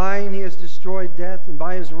 By his dying he has destroyed death, and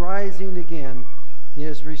by his rising again he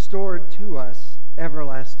has restored to us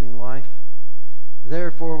everlasting life.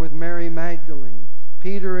 Therefore, with Mary Magdalene,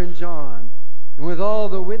 Peter and John, and with all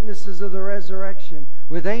the witnesses of the resurrection,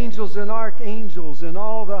 with angels and archangels and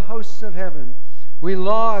all the hosts of heaven, we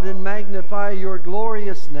laud and magnify your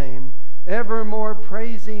glorious name, evermore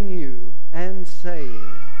praising you and saying,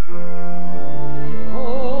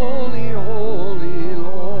 Holy, holy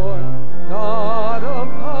Lord, God of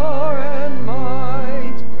power and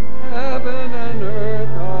might, heaven and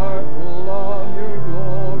earth are full of your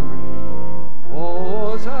glory.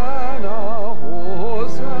 Hosanna,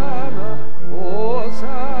 Hosanna,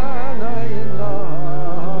 Hosanna in the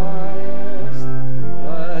highest.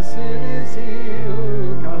 Blessed is he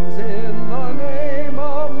who comes in the name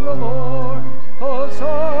of the Lord.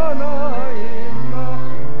 Hosanna in the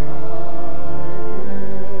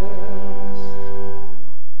highest.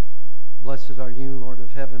 Blessed are you, Lord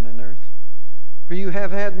of heaven and earth, for you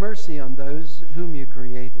have had mercy on those whom you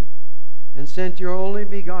created, and sent your only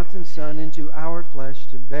begotten Son into our flesh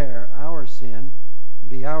to bear our sin and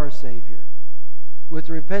be our Savior. With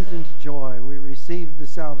repentant joy we receive the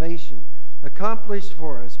salvation accomplished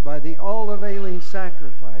for us by the all-availing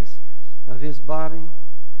sacrifice of his body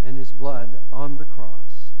and his blood on the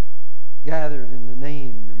cross. Gathered in the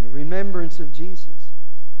name and the remembrance of Jesus,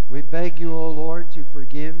 we beg you, O Lord, to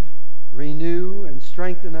forgive, renew, and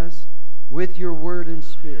strengthen us with your word and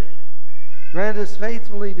spirit. Grant us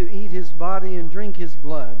faithfully to eat his body and drink his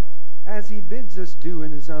blood, as he bids us do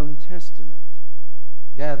in his own testament.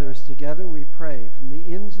 Gather us together, we pray, from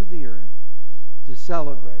the ends of the earth to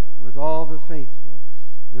celebrate with all the faithful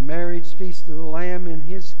the marriage feast of the Lamb in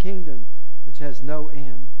his kingdom, which has no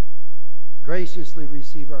end. Graciously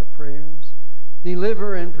receive our prayers.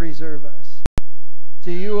 Deliver and preserve us.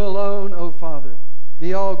 To you alone, O Father,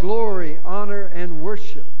 be all glory, honor, and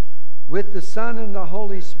worship, with the Son and the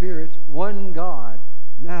Holy Spirit, one God,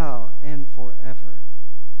 now and forever.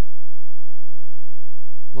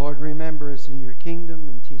 Lord, remember us in your kingdom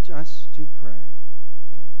and teach us to pray.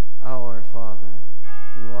 Our Father,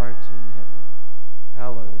 who art in heaven,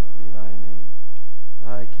 hallowed be thy name.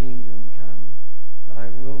 Thy kingdom come, thy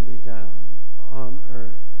will be done, on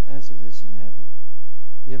earth as it is in heaven.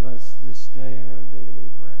 Give us this day our daily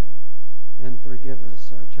bread, and forgive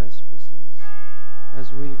us our trespasses,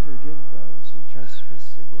 as we forgive those who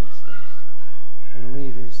trespass against us. And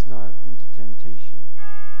lead us not into temptation,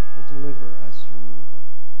 but deliver us from evil.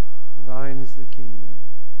 For thine is the kingdom,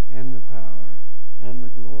 and the power, and the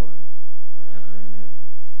glory forever and ever.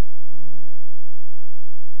 Amen.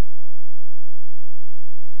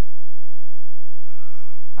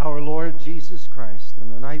 Our Lord Jesus Christ, on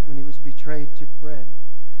the night when he was betrayed, took bread.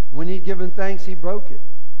 When he had given thanks, he broke it,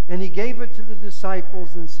 and he gave it to the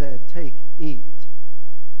disciples and said, "Take, eat.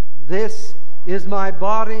 This is my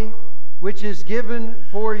body, which is given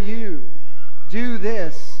for you. Do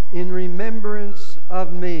this in remembrance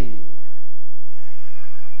of me."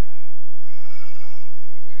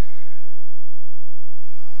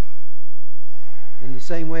 In the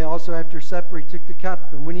same way, also after supper, he took the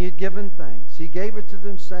cup, and when he had given thanks, he gave it to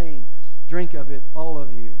them, saying, "Drink of it, all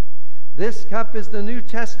of you. This cup is the New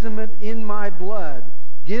Testament in my blood,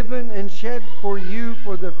 given and shed for you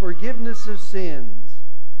for the forgiveness of sins.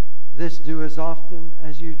 This do as often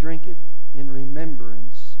as you drink it in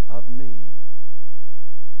remembrance of me."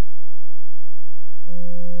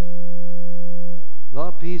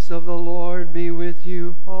 The peace of the Lord be with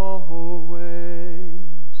you always.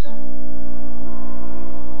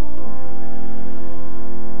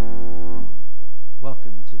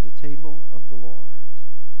 Welcome to the table of the Lord.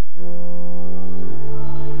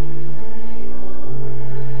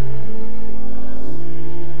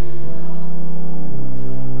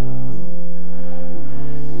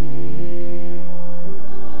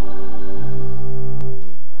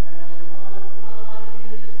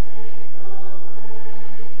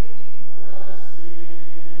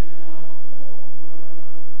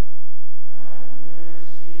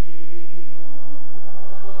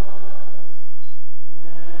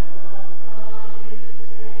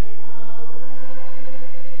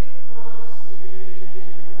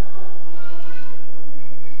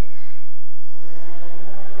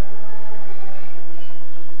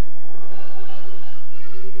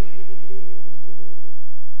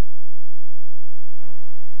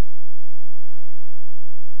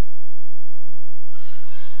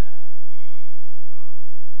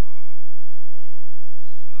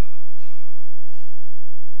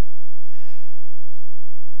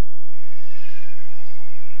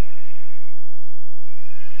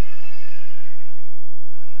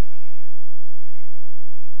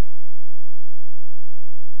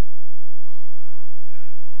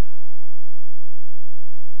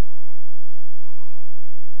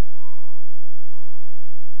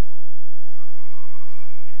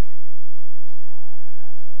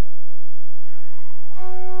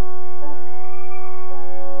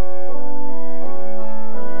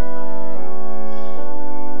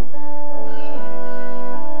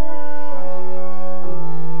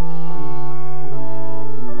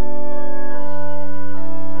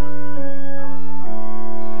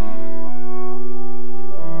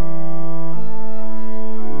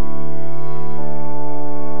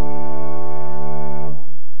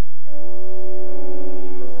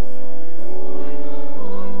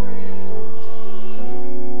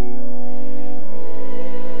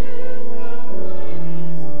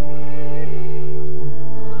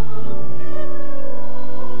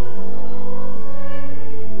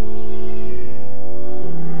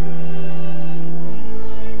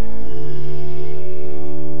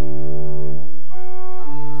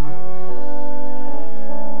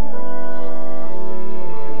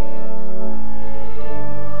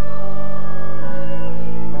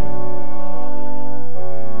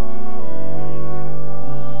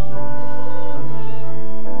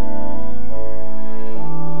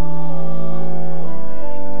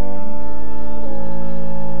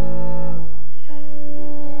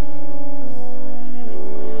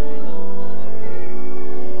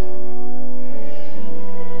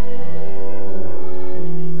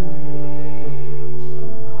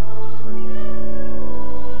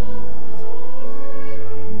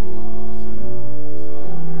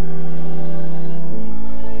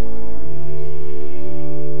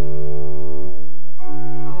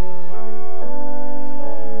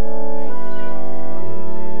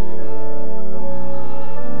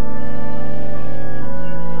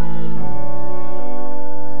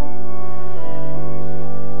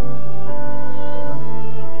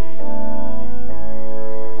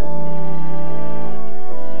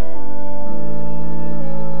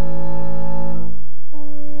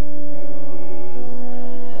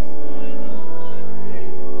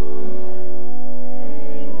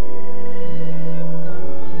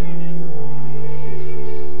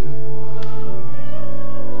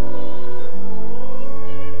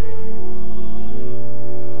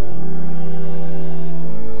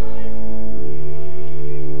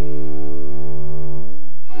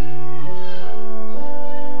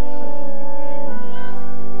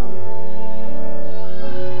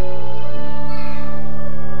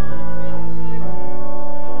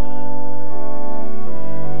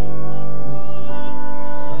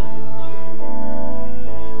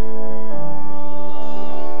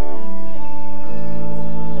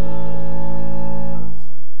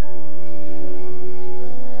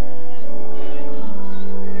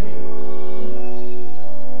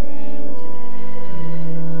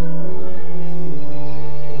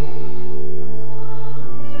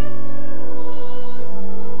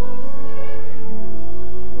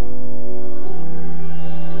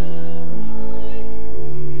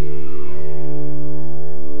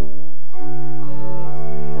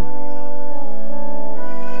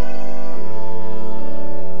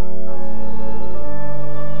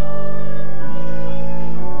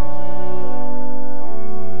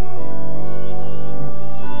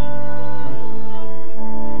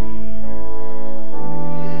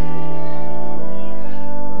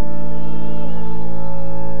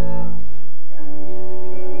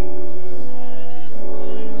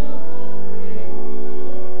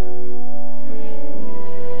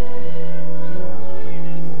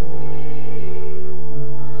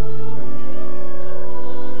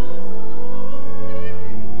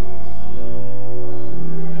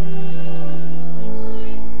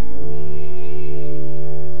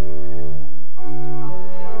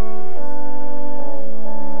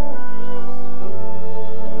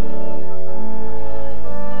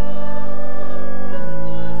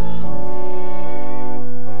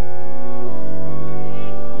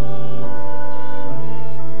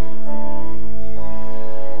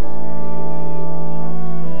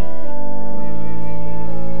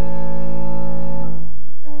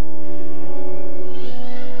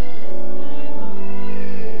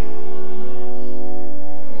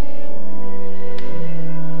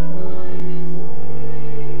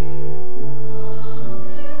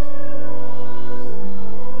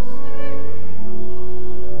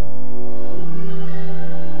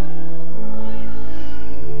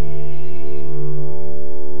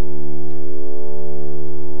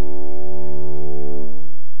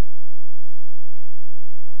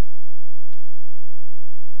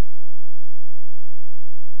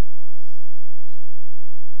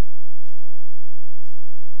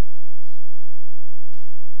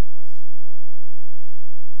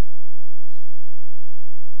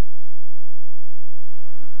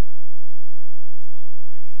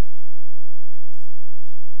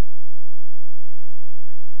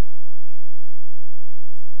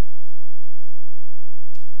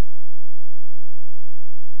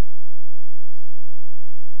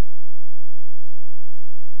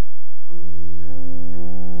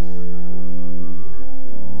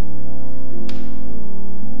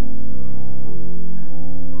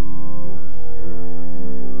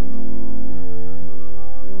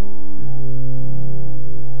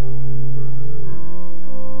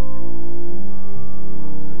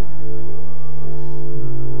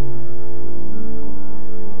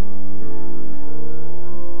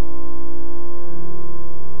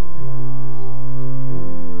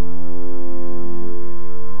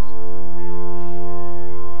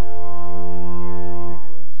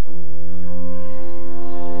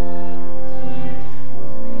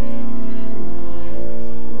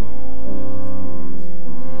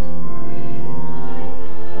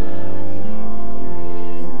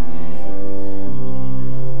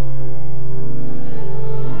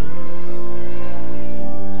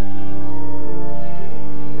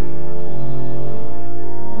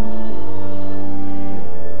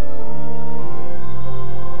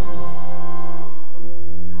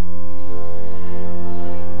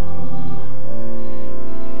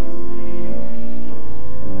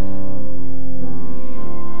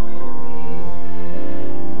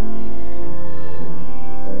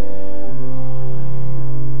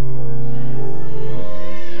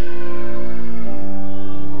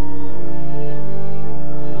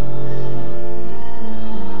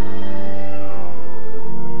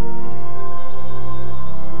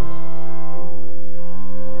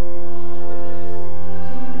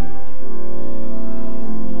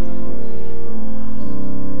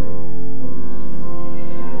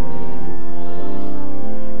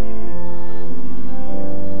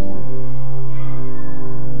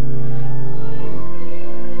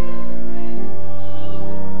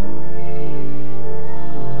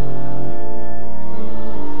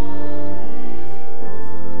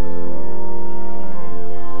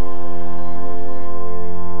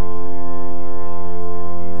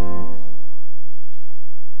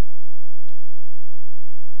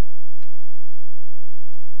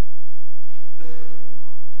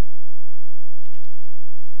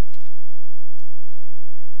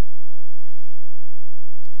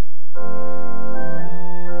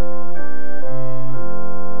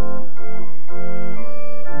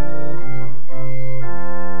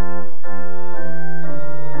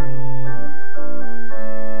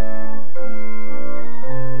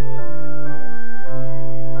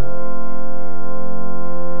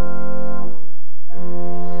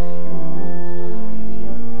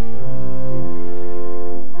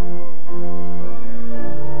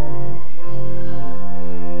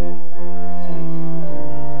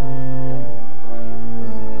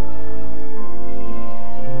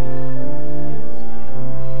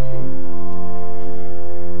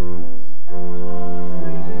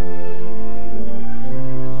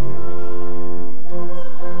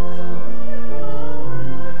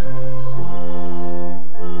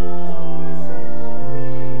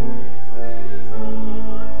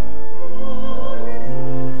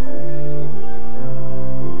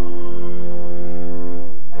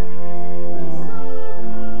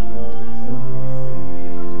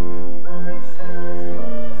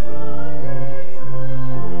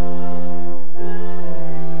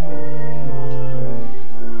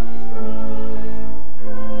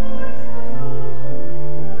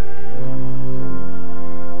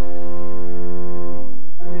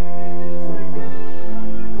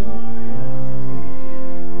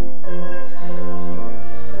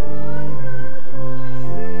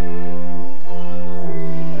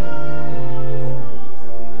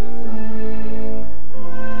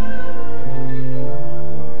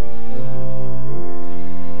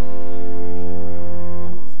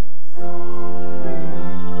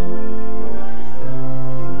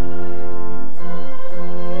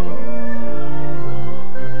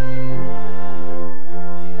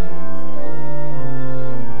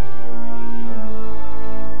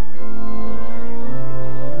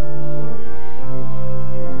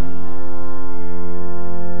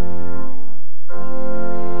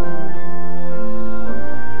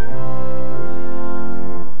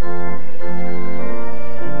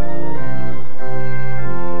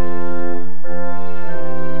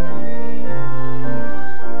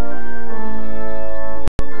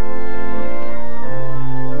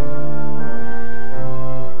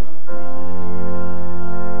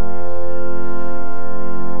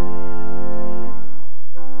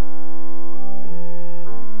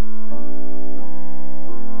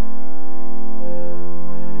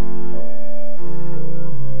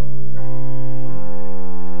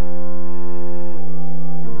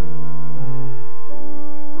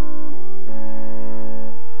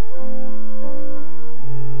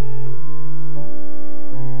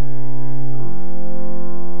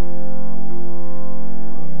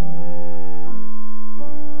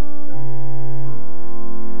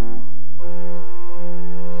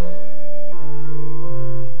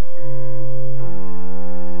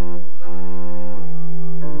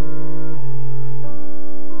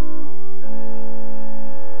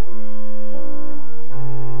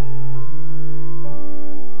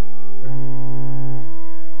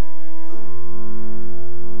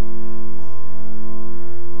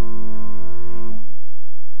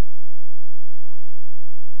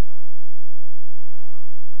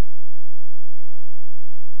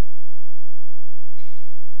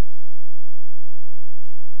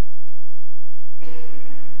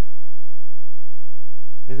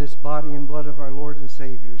 this body and blood of our Lord and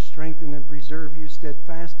Savior, strengthen and preserve you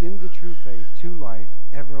steadfast in the true faith to life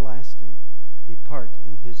everlasting. Depart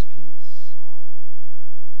in his peace.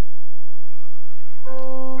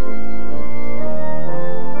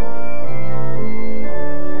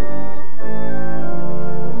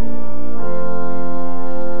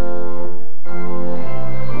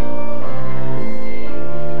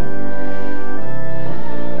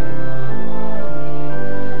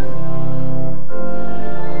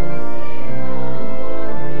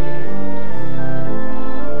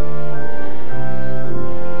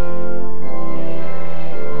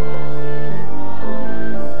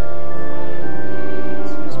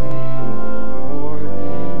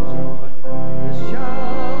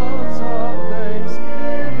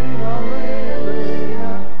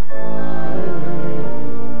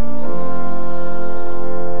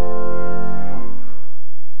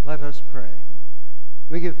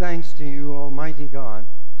 Thanks to you, Almighty God,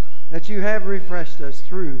 that you have refreshed us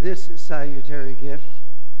through this salutary gift.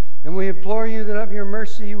 And we implore you that of your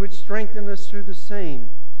mercy you would strengthen us through the same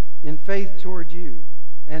in faith toward you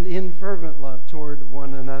and in fervent love toward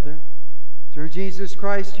one another. Through Jesus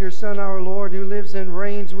Christ, your Son, our Lord, who lives and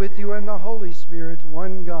reigns with you and the Holy Spirit,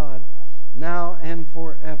 one God, now and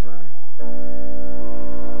forever.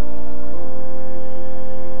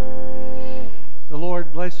 The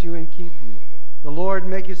Lord bless you and keep you. The Lord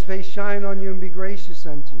make his face shine on you and be gracious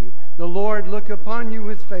unto you. The Lord look upon you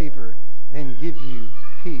with favor and give you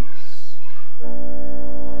peace.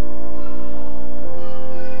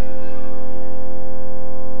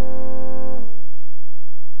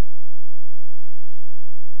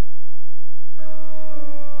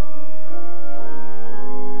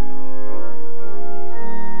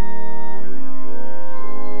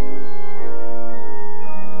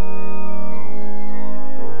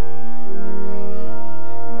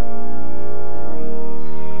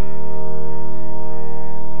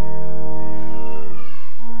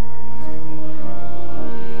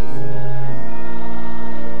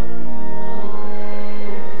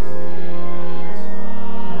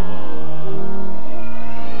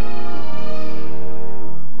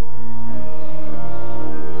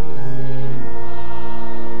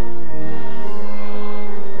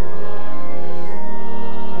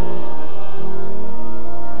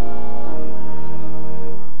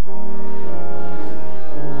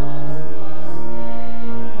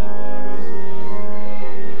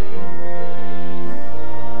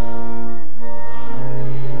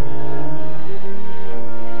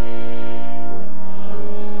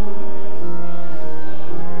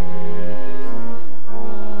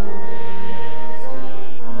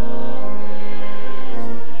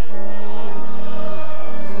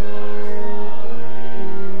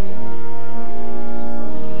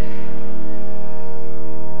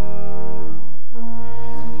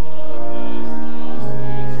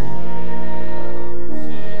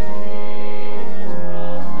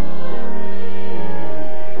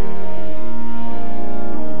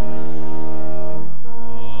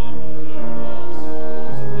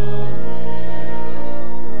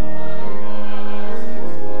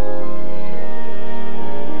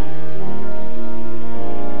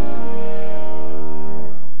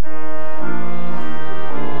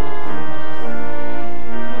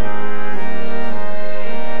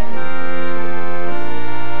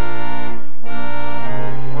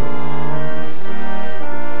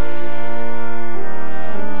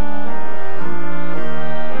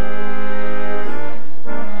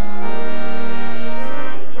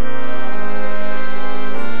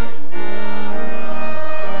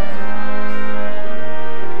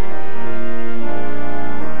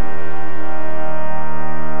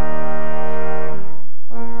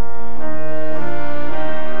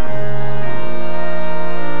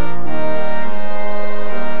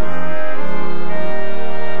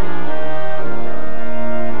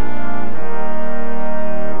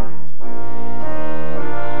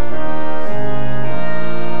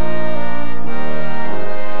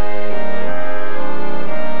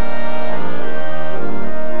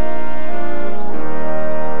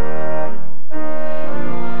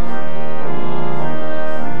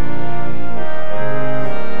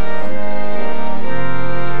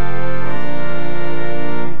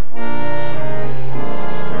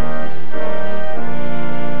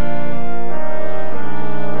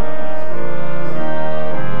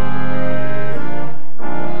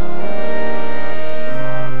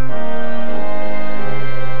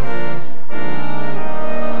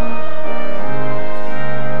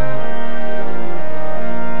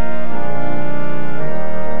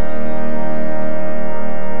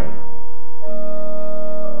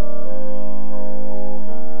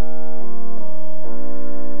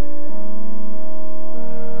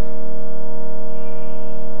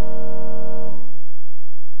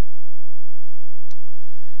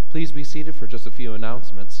 please be seated for just a few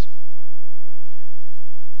announcements.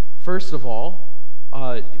 First of all,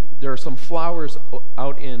 there are some flowers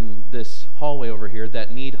out in this hallway over here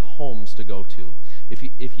that need homes to go to.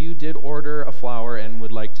 If you did order a flower and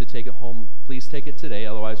would like to take it home, please take it today.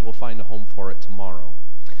 Otherwise, we'll find a home for it tomorrow.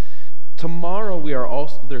 Tomorrow,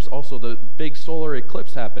 there's also the big solar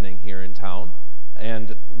eclipse happening here in town,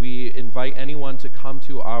 and we invite anyone to come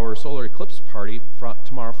to our solar eclipse party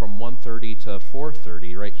tomorrow from 1:30 to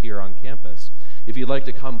 4:30 right here on campus. If you'd like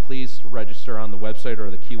to come, please register on the website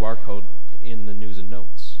or the QR code in the news and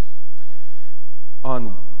notes.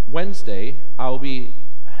 On Wednesday, I'll be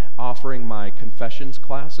offering my confessions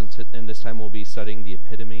class, and this time we'll be studying the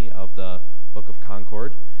epitome of the Book of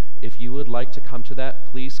Concord. If you would like to come to that,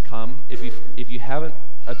 please come. If you haven't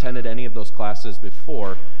attended any of those classes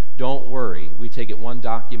before, don't worry. We take it one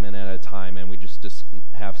document at a time, and we just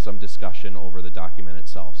have some discussion over the document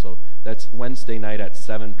itself. So that's Wednesday night at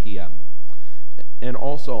 7 p.m. And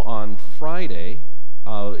also on Friday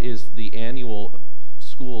is the annual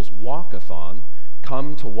school's walk-a-thon.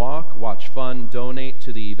 Come to walk, watch fun, donate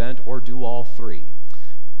to the event, or do all three.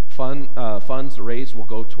 Funds raised will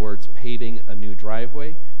go towards paving a new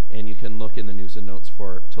driveway, and you can look in the news and notes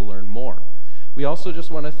to learn more. We also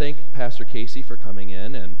just want to thank Pastor Casey for coming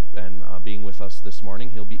in and being with us this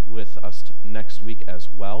morning. He'll be with us next week as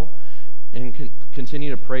well. And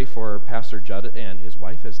continue to pray for Pastor Judd and his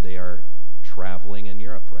wife as they are traveling in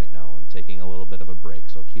Europe right now and taking a little bit of a break.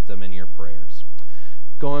 So keep them in your prayers.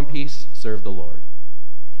 Go in peace, serve the Lord.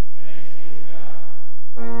 Thanks be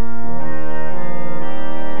to God.